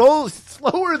hour. It rolls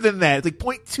slower than that. It's like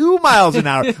 0.2 miles an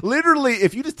hour. Literally,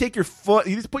 if you just take your foot,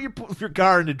 you just put your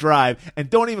car into drive and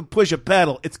don't even push a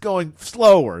pedal, it's going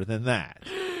slower than that.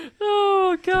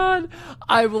 Oh, God.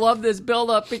 I love this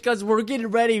build-up because we're getting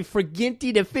ready for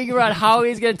Ginty to figure out how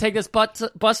he's going to take this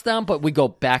bus down, but we go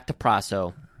back to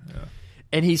Prasso. Yeah.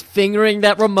 And he's fingering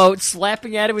that remote,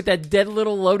 slapping at it with that dead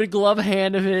little loaded glove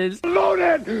hand of his.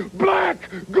 Loaded black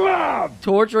glove!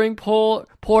 Torturing poor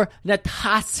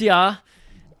Natasha.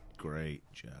 Great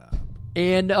job.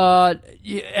 And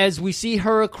as we see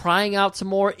her crying out some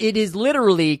more, it is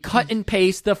literally cut and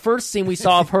paste the first scene we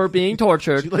saw of her being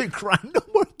tortured. She's like crying, no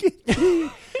more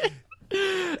Ginty.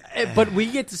 But we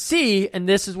get to see, and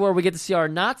this is where we get to see our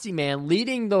Nazi man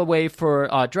leading the way for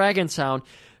Dragon Sound.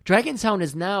 Dragon Sound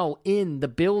is now in the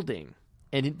building,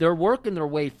 and they're working their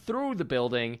way through the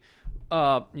building,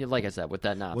 like I said, with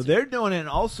that Nazi. Well, they're doing it, and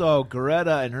also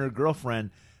Greta and her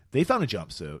girlfriend, they found a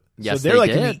jumpsuit. Yes, so they're they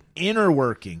like did. in the inner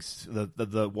workings,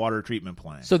 the water treatment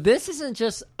plant. So this isn't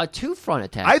just a two-front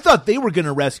attack. I thought they were going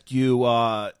to rescue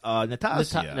Natasha.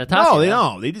 Natasha, No, they yeah.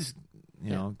 don't. They just,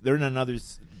 they're in another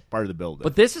part of the building.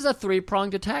 But this is a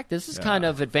three-pronged attack. This is kind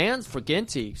of advanced for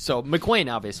Ginty. So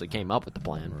McQueen obviously came up with the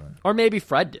plan. Right. Or maybe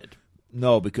Fred did.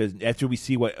 No, because after we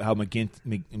see how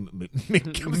McGinty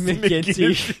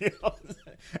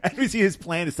after we see his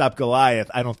plan to stop Goliath,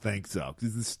 I don't think so.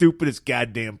 It's the stupidest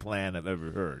goddamn plan I've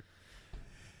ever heard.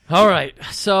 All right,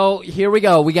 so here we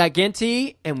go. We got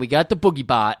Ginty and we got the Boogie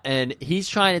Bot, and he's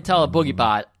trying to tell a Boogie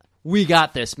Bot, we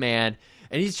got this, man.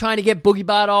 And he's trying to get Boogie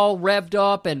Bot all revved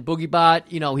up, and Boogie Bot,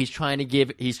 he's trying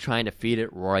to feed it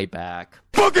right back.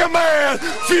 Boogie Man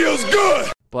feels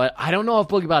good! But I don't know if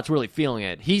Boogie Bot's really feeling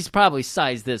it. He's probably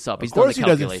sized this up. He's of course done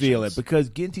the he doesn't feel it, because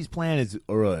Ginty's plan is,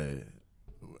 all right,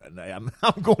 I'm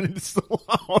going into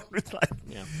Stallone. It's like,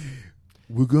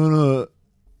 we're going to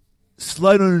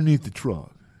slide underneath the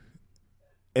truck,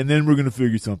 and then we're going to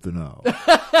figure something out.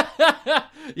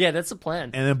 Yeah, that's the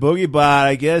plan. And then Boogie Bot,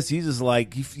 I guess, he's just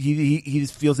like, he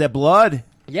just feels that blood.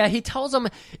 Yeah, he tells him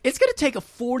it's going to take a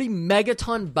 40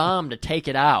 megaton bomb to take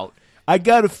it out. I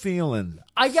got a feeling.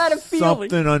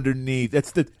 Something underneath.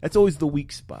 That's always the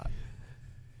weak spot.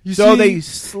 They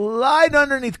slide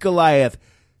underneath Goliath.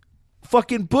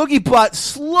 Fucking Boogie Bot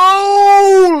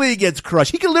slowly gets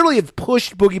crushed. He could literally have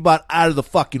pushed Boogie Bot out of the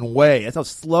fucking way. That's how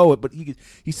slow it. But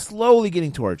he's slowly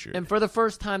getting tortured. And for the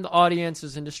first time, the audience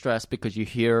is in distress because you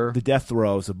hear the death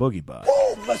throes of Boogie Bot.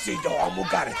 Woo, mushy dog,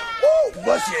 almost got it. Woo,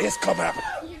 mushy, it's coming up.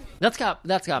 That's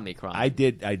got me crying. I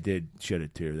did shed a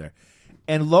tear there.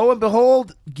 And lo and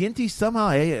behold, Ginty somehow,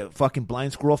 a fucking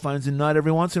blind squirrel finds a nut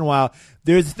every once in a while.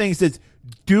 There's a thing that says,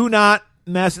 do not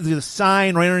mess. There's a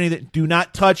sign right underneath it. Do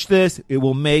not touch this. It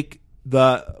will make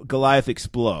the Goliath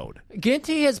explode.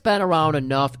 Ginty has been around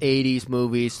enough 80s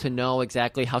movies to know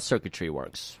exactly how circuitry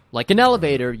works. Like an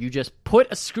elevator, you just put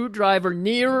a screwdriver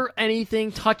near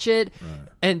anything, touch it,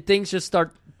 and things just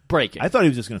start breaking. I thought he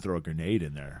was just going to throw a grenade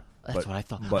in there. That's what I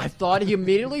thought. I thought he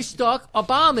immediately stuck a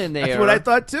bomb in there. That's what I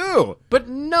thought too. But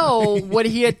no, what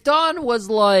he had done was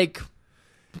like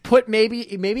put maybe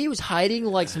he was hiding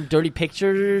like some dirty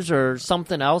pictures or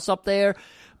something else up there.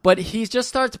 But he just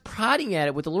starts prodding at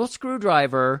it with a little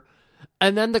screwdriver,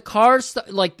 and then the car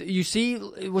you see,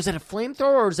 was it a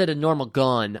flamethrower or is it a normal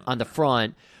gun on the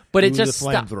front? But it just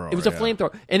stopped. It was a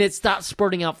flamethrower, and it stopped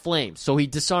spurting out flames. So he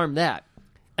disarmed that,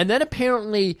 and then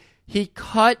apparently. He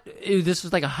cut, this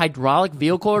was like a hydraulic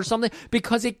vehicle or something,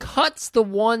 because it cuts the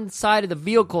one side of the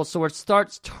vehicle so it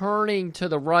starts turning to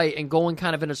the right and going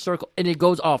kind of in a circle, and it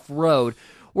goes off-road,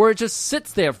 where it just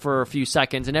sits there for a few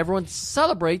seconds and everyone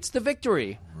celebrates the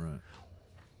victory. Right.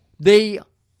 They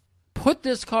put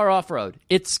this car off-road.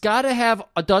 It's got to have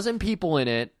a dozen people in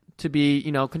it to be,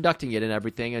 conducting it and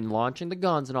everything and launching the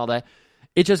guns and all that.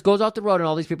 It just goes off the road and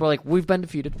all these people are like, we've been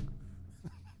defeated.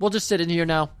 We'll just sit in here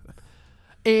now.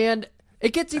 And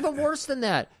it gets even worse than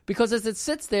that, because as it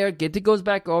sits there, Ginty goes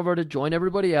back over to join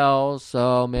everybody else.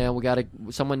 Oh man,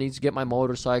 someone needs to get my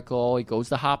motorcycle. He goes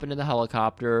to hop into the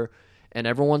helicopter, and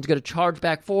everyone's going to charge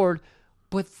back forward.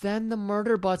 but then the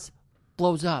murder bus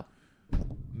blows up.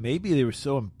 Maybe they were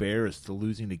so embarrassed to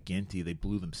losing to Ginty, they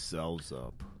blew themselves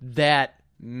up. That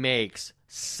makes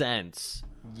sense.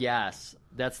 Yes,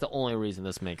 that's the only reason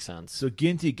this makes sense. So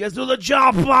Ginty gets to the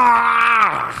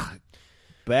chopper!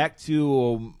 Back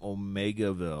to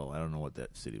Omegaville. I don't know what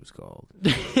that city was called.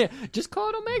 Just call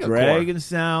it Omega Dragon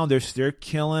Sound. They're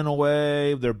killing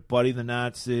away their buddy the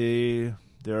Nazi.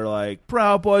 They're like,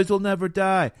 Proud Boys will never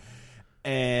die.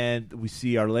 And we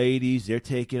see our ladies. They're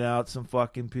taking out some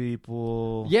fucking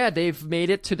people. Yeah, they've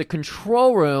made it to the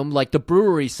control room, like the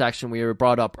brewery section we were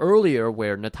brought up earlier,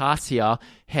 where Natasha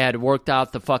had worked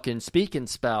out the fucking speaking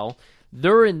spell.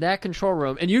 They're in that control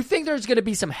room. And you think there's going to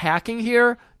be some hacking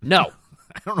here? No.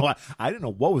 I don't know. I didn't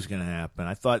know what was going to happen.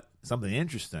 I thought something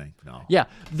interesting. No. Yeah,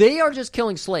 they are just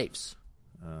killing slaves.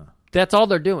 That's all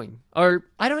they're doing. Or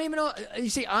I don't even know. You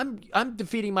see, I'm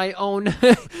defeating my own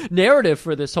narrative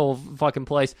for this whole fucking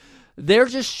place. They're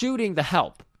just shooting the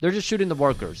help. They're just shooting the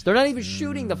workers. They're not even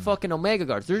shooting the fucking Omega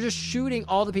guards. They're just shooting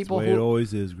all the people it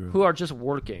always is, Gru. who are just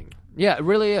working. Yeah, it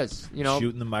really is. You know,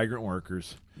 shooting the migrant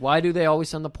workers. Why do they always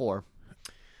send the poor?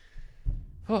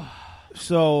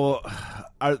 So,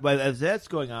 as that's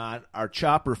going on, our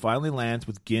chopper finally lands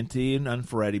with Ginty and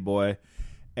Freddy Boy,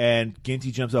 and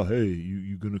Ginty jumps out. Hey,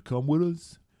 you gonna come with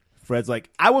us? Fred's like,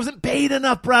 I wasn't paid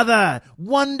enough, brother.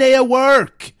 1 day of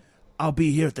work. I'll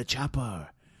be here at the chopper.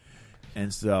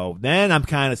 And so then I'm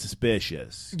kind of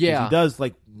suspicious. 'Cause Yeah. he does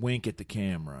like wink at the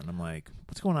camera, and I'm like,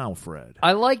 what's going on with Fred?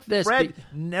 I like this. Fred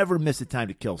never missed a time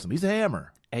to kill somebody. He's a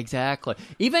hammer. Exactly.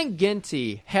 Even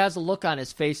Ginty has a look on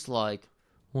his face like,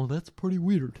 well, that's pretty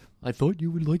weird. I thought you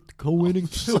would like to go in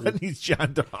and kill Suddenly he's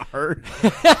John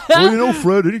DeHart. Well, you know,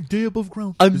 Fred, any day above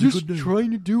ground. I'm is a just good day.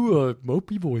 trying to do a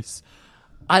mopey voice.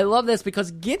 I love this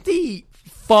because Ginty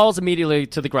falls immediately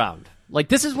to the ground. Like,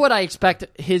 this is what I expect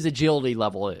his agility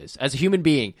level is as a human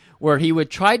being, where he would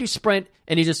try to sprint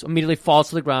and he just immediately falls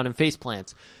to the ground and face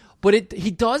plants. But he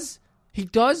does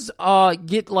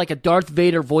get like a Darth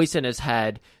Vader voice in his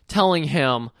head telling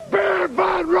him, Baron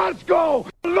von Roscoe,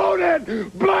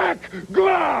 loaded black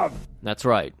glove. that's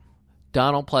right,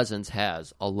 Donald Pleasance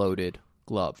has a loaded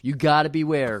glove. You got to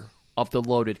beware of the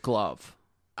loaded glove.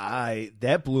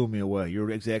 That blew me away. You're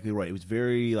exactly right. It was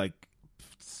very like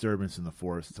Disturbance in the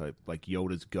Forest type, like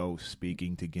Yoda's ghost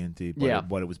speaking to Ginty,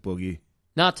 but it was Boogie.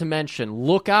 Not to mention,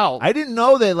 look out. I didn't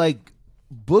know that like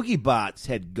Boogie Bots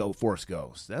had Force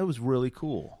Ghosts. That was really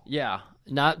cool. Yeah,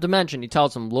 not to mention, he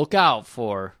tells him, look out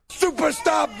for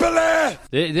Superstar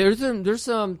Billy. There's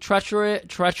some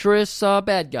treacherous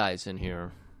bad guys in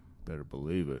here. Better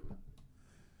believe it.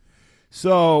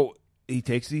 So he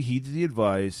takes the heed to the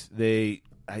advice. They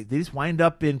just wind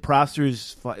up in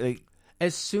Prosser's. Like,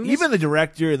 As soon as even the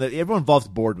director, everyone involved's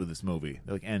bored with this movie.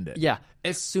 They're like, end it. yeah,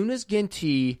 as soon as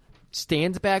Ginty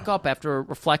stands back up after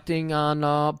reflecting on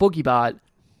BoogieBot,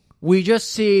 we just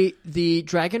see the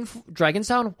Dragon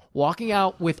Sound walking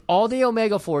out with all the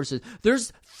Omega forces.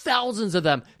 There's thousands of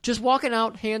them just walking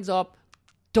out, hands up,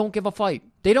 don't give a fight.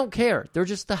 They don't care. They're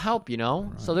just to help, you know?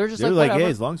 Right. So they're just like, whatever. Hey,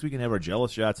 as long as we can have our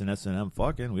jealous shots in S&M,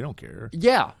 fucking, we don't care.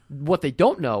 Yeah. What they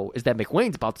don't know is that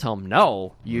McWayne's about to tell them,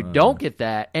 no, you don't get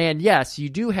that. And yes, you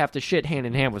do have to shit hand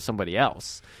in hand with somebody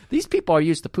else. These people are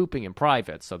used to pooping in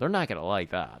private, so they're not going to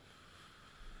like that.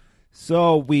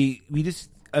 So we just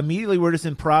immediately we're just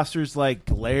in Prosser's like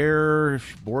lair,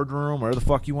 boardroom, whatever the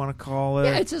fuck you want to call it.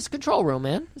 Yeah, it's his control room,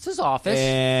 man. It's his office.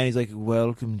 And he's like,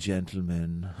 "Welcome,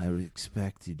 gentlemen. I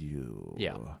expected you."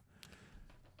 Yeah.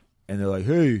 And they're like,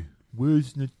 "Hey,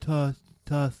 where's Natasha?"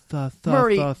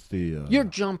 Murray, you're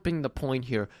jumping the point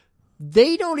here.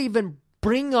 They don't even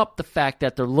bring up the fact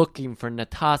that they're looking for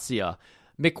Natasha.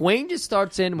 McWayne just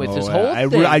starts in with his whole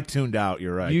thing. I tuned out.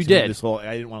 You're right. You did.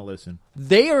 I didn't want to listen.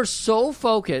 They are so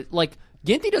focused. Like,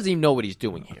 Ginty doesn't even know what he's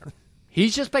doing here.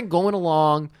 He's just been going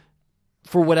along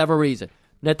for whatever reason.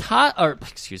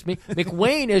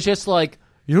 McWayne is just like,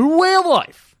 your way of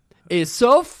life is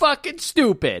so fucking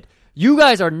stupid. You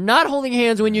guys are not holding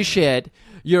hands when you shit.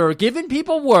 You're giving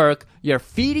people work. You're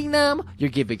feeding them.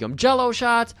 You're giving them Jell-O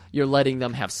shots. You're letting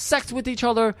them have sex with each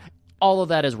other. All of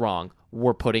that is wrong.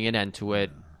 We're putting an end to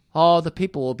it. Oh, the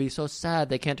people will be so sad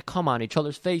they can't come on each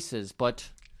other's faces. But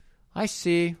I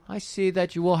see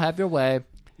that you will have your way.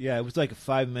 Yeah, it was like a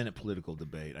 5-minute political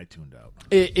debate. I tuned out.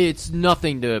 It's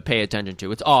nothing to pay attention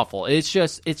to. It's awful. It's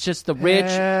just the rich.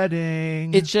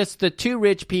 Heading. It's just the two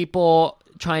rich people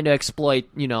trying to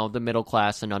exploit, the middle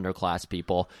class and underclass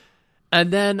people.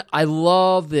 And then I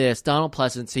love this. Donald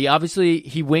Pleasance.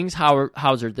 He wings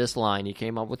Hauser this line. He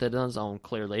came up with it on his own,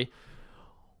 clearly.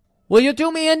 Will you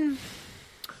do me in?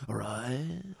 All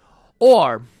right.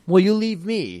 Or will you leave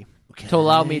me to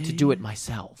allow me to do it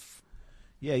myself.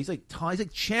 Yeah, he's like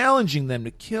challenging them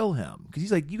to kill him because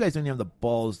he's like, you guys don't even have the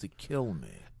balls to kill me.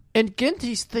 And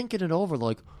Ginty's thinking it over,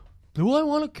 like, do I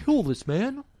want to kill this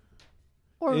man,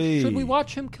 or should we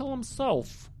watch him kill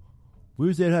himself?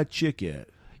 Where's that hot chick at?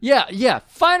 Yeah.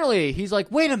 Finally, he's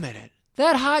like, wait a minute,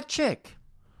 that hot chick.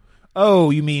 Oh,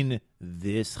 you mean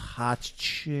this hot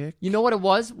chick? You know what it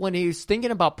was? When he was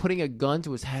thinking about putting a gun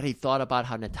to his head, he thought about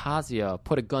how Natasha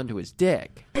put a gun to his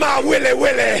dick. My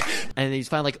willy. And he's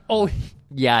finally like, oh,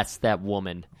 yes, that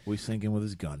woman. He's thinking with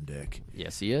his gun dick.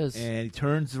 Yes, he is. And he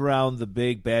turns around the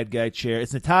big bad guy chair.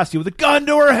 It's Natasha with a gun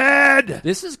to her head.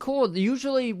 This is cool.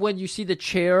 Usually when you see the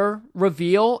chair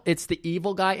reveal, it's the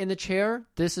evil guy in the chair.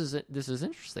 This is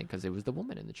interesting because it was the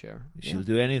woman in the chair. She'll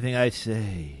do anything I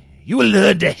say. You will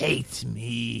learn to hate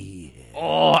me.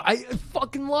 Oh, I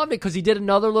fucking love it because he did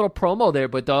another little promo there,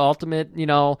 but the ultimate,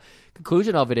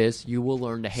 conclusion of it is you will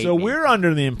learn to hate me. So we're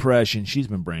under the impression she's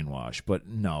been brainwashed, but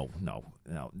no.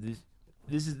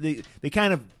 This is they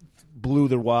kind of blew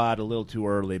their wad a little too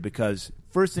early because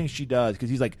first thing she does, because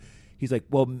he's like,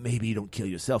 well, maybe you don't kill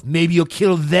yourself, maybe you'll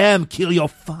kill them, kill your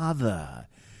father.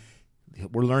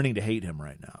 We're learning to hate him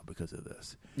right now because of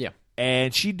this. Yeah.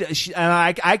 And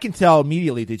I can tell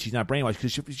immediately that she's not brainwashed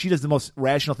because she does the most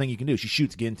rational thing you can do. She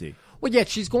shoots Ginty. Well, yeah,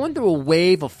 she's going through a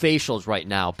wave of facials right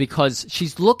now because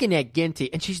she's looking at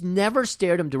Ginty and she's never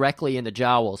stared him directly in the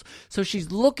jowls. So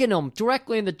she's looking him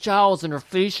directly in the jowls and her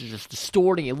face is just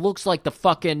distorting. It looks like the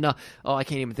fucking, I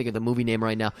can't even think of the movie name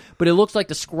right now, but it looks like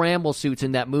the scramble suits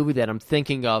in that movie that I'm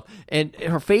thinking of. And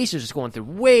her face is just going through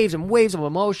waves and waves of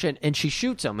emotion and she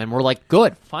shoots him. And we're like,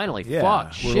 good, finally,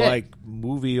 fuck, we're shit. like,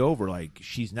 movie over. Like,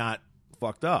 she's not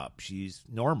fucked up. She's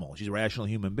normal. She's a rational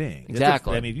human being.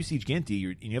 Exactly. I mean, if you see Ginty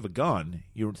and you have a gun,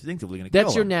 you're instinctively going to kill him.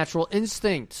 That's your natural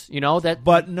instinct, that.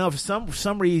 But no, for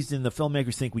some reason, the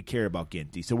filmmakers think we care about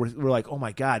Ginty. So we're like, oh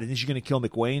my God, isn't she going to kill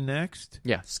McWayne next?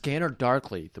 Yeah, Scanner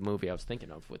Darkly, the movie I was thinking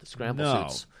of with the scramble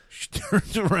suits. She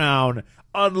turns around,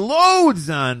 unloads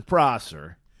on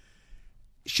Prosser,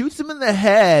 shoots him in the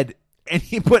head, and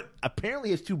apparently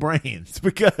he has two brains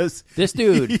because this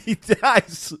dude he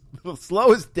dies the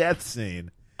slowest death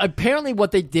scene. Apparently what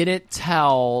they didn't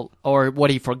tell or what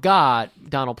he forgot,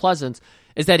 Donald Pleasance,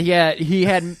 is that he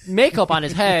had makeup on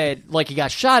his head like he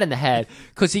got shot in the head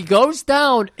because he goes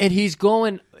down and he's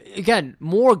going, again,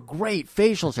 more great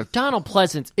facials here. Donald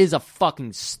Pleasance is a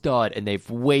fucking stud and they've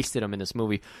wasted him in this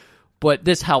movie, but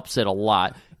this helps it a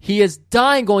lot. He is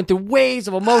dying, going through waves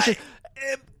of emotion.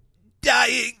 I am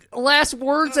dying. Last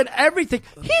words and everything.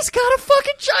 He's got a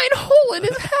fucking giant hole in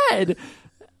his head.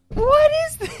 What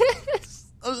is this?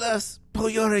 Alas,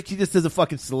 Poyoric, he just does a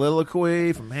fucking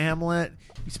soliloquy from Hamlet.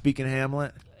 He's speaking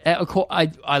Hamlet.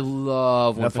 I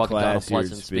love when fucking Donald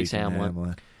Pleasance speaks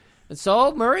Hamlet. And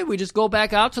so, Murray, we just go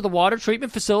back out to the water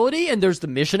treatment facility, and there's the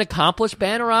mission accomplished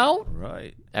banner out.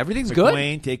 Right. Everything's good.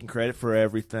 McWayne taking credit for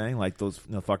everything, like those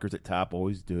fuckers at top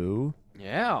always do.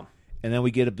 Yeah. And then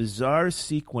we get a bizarre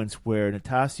sequence where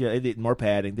Natasha, more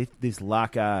padding, they just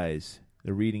lock eyes.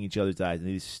 They're reading each other's eyes, and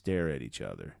they just stare at each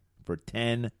other for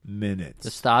 10 minutes.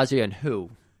 Nastasia and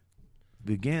who?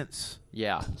 The Gintz.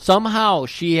 Yeah. Somehow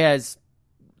she has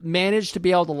managed to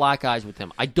be able to lock eyes with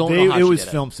him. I don't know how it she was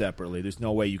did filmed separately. There's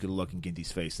no way you could look in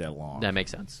Ginty's face that long. That makes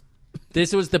sense.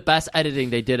 This was the best editing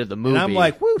they did of the movie. And I'm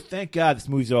like, woo, thank God this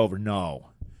movie's over. No.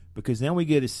 Because then we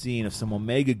get a scene of some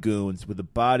Omega goons with the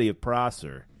body of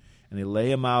Prosser, and they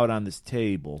lay him out on this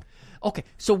table. Okay,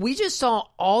 so we just saw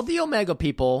all the Omega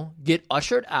people get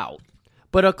ushered out.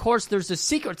 But, of course, there's a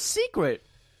secret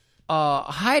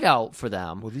hideout for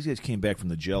them. Well, these guys came back from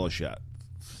the Jello shot,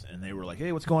 and they were like,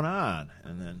 hey, what's going on?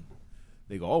 And then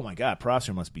they go, oh, my God,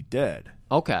 Prosser must be dead.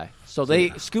 Okay, so they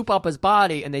scoop up his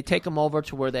body, and they take him over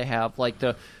to where they have, like,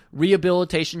 the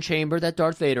rehabilitation chamber that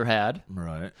Darth Vader had.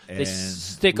 Right. They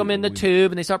stick him in the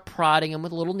tube, and they start prodding him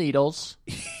with little needles.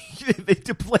 They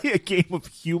play a game of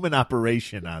human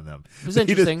operation on them. It was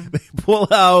interesting. They pull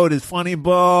out his funny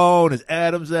bone, his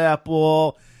Adam's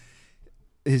apple,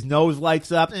 his nose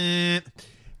lights up, and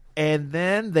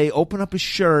then they open up his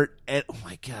shirt, and oh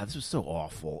my God, this was so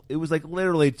awful. It was like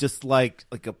literally just like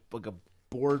a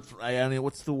board. I don't know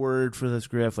what's the word for this,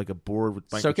 Griff. Like a board with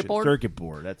circuit board. Circuit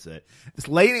board. That's it. Just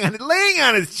laying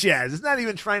on his chest. It's not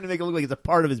even trying to make it look like it's a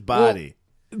part of his body. Well,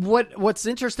 What's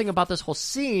interesting about this whole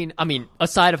scene, I mean,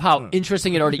 aside of how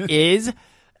interesting it already is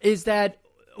that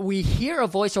we hear a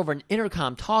voice over an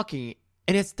intercom talking,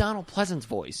 and it's Donald Pleasance's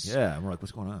voice. Yeah, and we're like,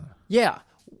 what's going on? Yeah,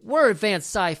 we're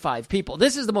advanced sci-fi people.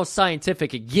 This is the most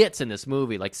scientific it gets in this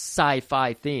movie, like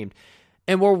sci-fi themed.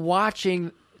 And we're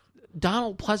watching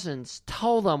Donald Pleasance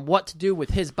tell them what to do with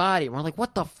his body. And we're like,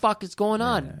 what the fuck is going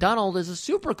on? Yeah. Donald is a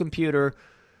supercomputer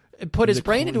and put his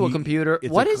brain into a computer.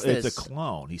 What is this? It's a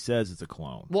clone. He says it's a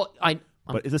clone. Well,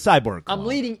 but it's a cyborg clone. I'm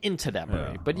leading into that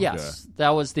movie. Yeah, but yes, that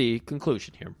was the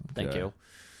conclusion here. Thank you.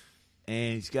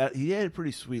 And he had a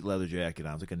pretty sweet leather jacket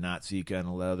on. It was like a Nazi kind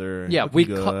of leather. Yeah,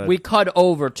 Looking we cut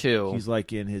over to. He's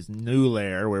like in his new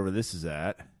lair, wherever this is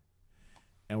at.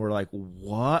 And we're like,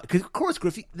 what? Because, of course,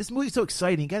 Griffey, this movie's so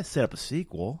exciting. You got to set up a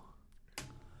sequel.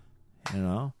 You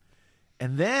know?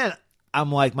 And then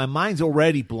I'm like, my mind's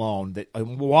already blown. That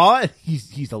what?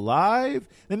 He's alive?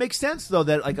 And it makes sense, though,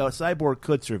 that like a cyborg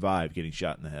could survive getting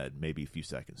shot in the head maybe a few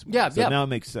seconds more. So now it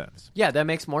makes sense. Yeah, that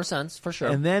makes more sense, for sure.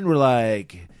 And then we're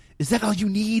like, is that all you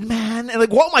need, man? And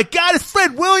like, oh my God, it's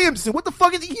Fred Williamson. What the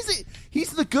fuck is he?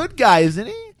 He's the good guy, isn't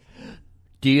he?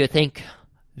 Do you think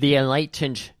the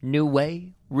enlightened new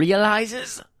way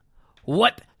realizes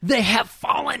what they have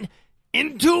fallen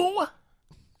into?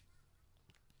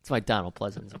 It's my Donald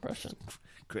Pleasance impression.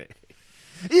 Great.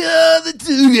 You're the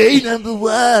 2A number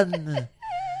one.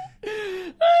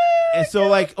 And so,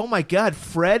 like, oh my God,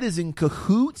 Fred is in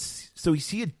cahoots. So is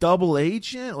he a double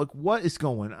agent? Like, what is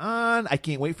going on? I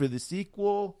can't wait for the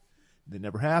sequel. That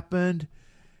never happened.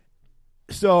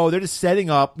 So they're just setting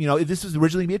up. You know, this was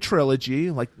originally going to be a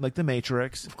trilogy, like The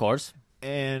Matrix, Of course.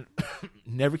 and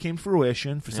never came to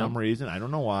fruition for some reason. I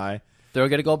don't know why. They're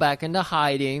going to go back into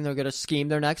hiding. They're going to scheme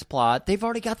their next plot. They've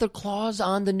already got their claws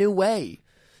on the new way.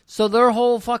 So their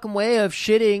whole fucking way of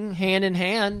shitting hand in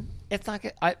hand, it's not.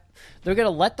 They're going to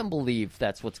let them believe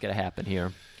that's what's going to happen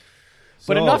here.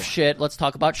 But enough shit. Let's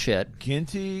talk about shit.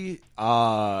 Ginty,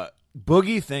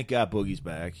 Boogie, thank God Boogie's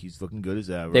back. He's looking good as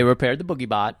ever. They repaired the boogie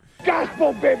bot.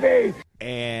 Gospel, baby!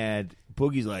 And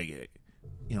Boogie's like,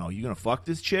 you know, you going to fuck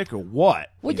this chick or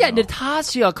what? Well, You yeah, know?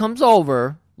 Natasha comes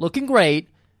over looking great.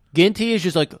 Ginty is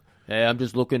just like, hey, I'm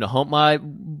just looking to hump my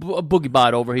boogie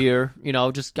bot over here. You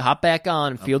know, just hop back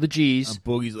on and feel the G's.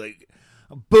 Boogie's like,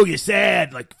 Boogie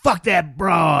sad, like, fuck that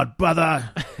broad, brother.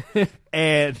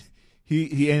 And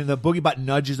he and the Boogie bot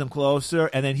nudges him closer,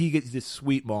 and then he gets this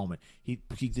sweet moment. He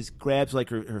just grabs like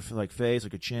her like face,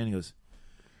 like her chin. He goes,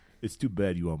 "It's too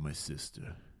bad you are my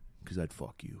sister, because I'd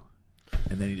fuck you."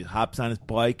 And then he just hops on his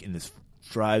bike and just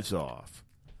drives off.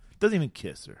 Doesn't even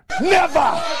kiss her.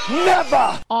 Never!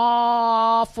 Never!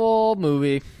 Awful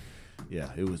movie. Yeah,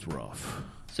 it was rough.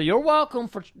 So you're welcome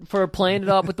for playing it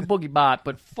up with the boogie bot,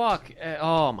 but fuck,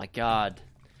 oh my God.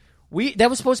 That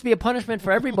was supposed to be a punishment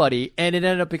for everybody, and it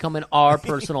ended up becoming our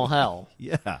personal hell.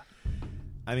 Yeah.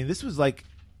 I mean, this was like,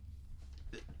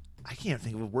 I can't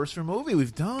think of a worse movie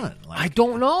we've done. Like, I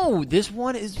don't know. This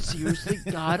one is seriously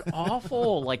god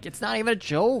awful. Like, it's not even a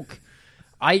joke.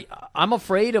 I'm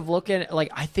afraid of looking,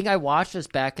 like, I think I watched this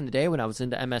back in the day when I was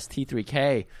into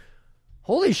MST3K.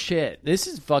 Holy shit, this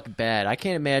is fucking bad. I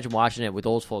can't imagine watching it with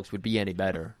those folks would be any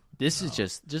better. This is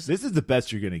just This is the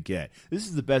best you're going to get. This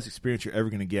is the best experience you're ever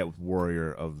going to get with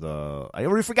Warrior of the... I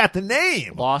already forgot the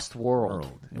name. Lost World.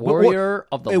 Warrior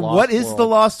of the Lost World. What is the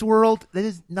Lost World? That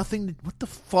is nothing... What the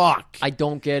fuck? I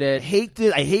don't get it.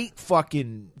 I hate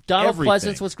fucking Donald everything.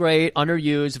 Pleasance was great,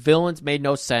 underused. Villains made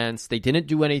no sense. They didn't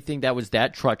do anything that was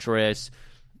that treacherous.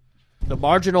 The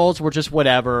marginals were just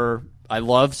whatever. I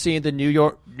love seeing the New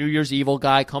Year's Evil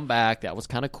guy come back. That was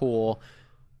kind of cool.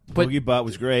 But Boogie Bot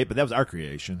was great, but that was our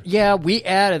creation. yeah, we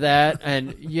added that,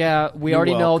 and yeah, we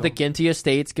already know welcome. that Ginty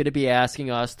Estate's going to be asking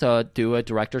us to do a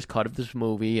director's cut of this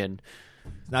movie, and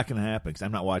It's not going to happen because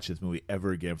I'm not watching this movie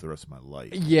ever again for the rest of my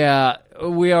life. yeah, I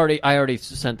already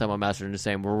sent them a message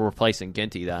saying we're replacing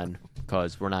Ginty then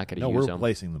because we're not going to No, use we're him.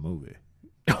 replacing the movie.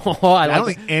 I I don't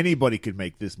like- think anybody could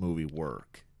make this movie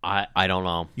work. I don't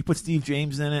know. You put Steve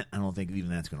James in it, I don't think even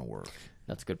that's going to work.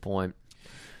 That's a good point.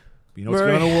 You know what's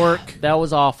going to work? That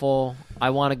was awful. I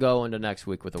want to go into next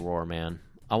week with Aurora, man.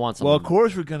 I want something. Well, of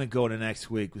course we're going to go to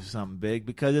next week with something big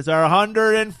because it's our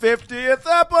 150th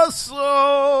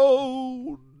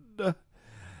episode.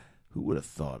 Who would have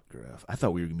thought, Griff? I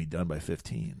thought we were going to be done by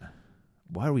 15.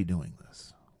 Why are we doing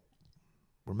this?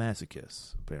 We're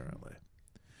masochists, apparently.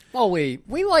 Well, we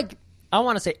like, I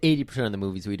want to say 80% of the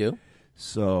movies we do.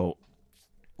 So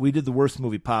we did the worst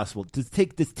movie possible to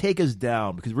take us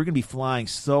down because we're going to be flying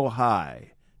so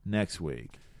high next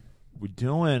week. We're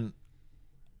doing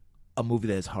a movie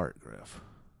that has heart, Griff.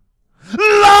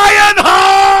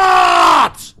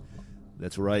 Lionheart!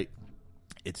 That's right.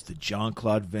 It's the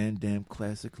Jean-Claude Van Damme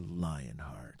classic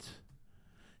Lionheart.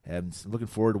 Looking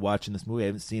forward to watching this movie. I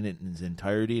haven't seen it in its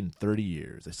entirety in 30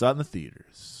 years. I saw it in the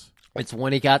theaters. It's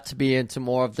when he got to be into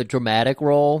more of the dramatic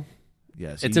role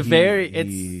Yes, It's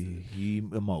he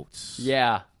emotes.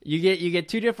 Yeah. You get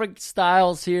two different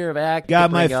styles here of acting.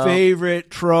 Got my favorite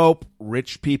trope: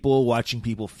 rich people watching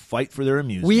people fight for their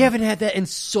amusement. We haven't had that in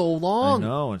so long. I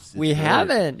know. We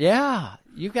haven't. Yeah.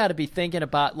 You got to be thinking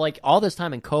about, like, all this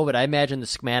time in COVID, I imagine the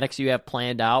schematics you have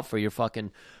planned out for your fucking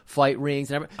fight rings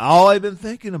and everything. All I've been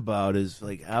thinking about is,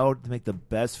 like, how to make the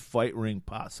best fight ring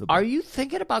possible. Are you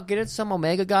thinking about getting some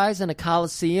Omega guys in a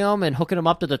Coliseum and hooking them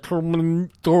up to the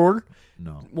Terminator?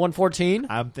 No. 114?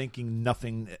 I'm thinking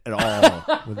nothing at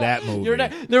all with that movie.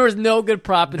 There was no good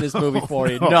prop in this movie for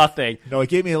you. Nothing. No, it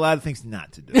gave me a lot of things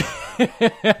not to do.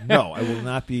 No, I will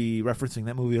not be referencing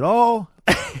that movie at all.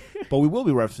 But we will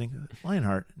be referencing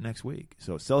Lionheart next week.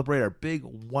 So celebrate our big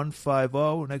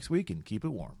 150 next week and keep it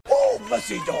warm. Woo,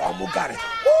 mushy dog, got it.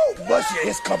 Woo, mushy,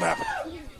 it's coming up.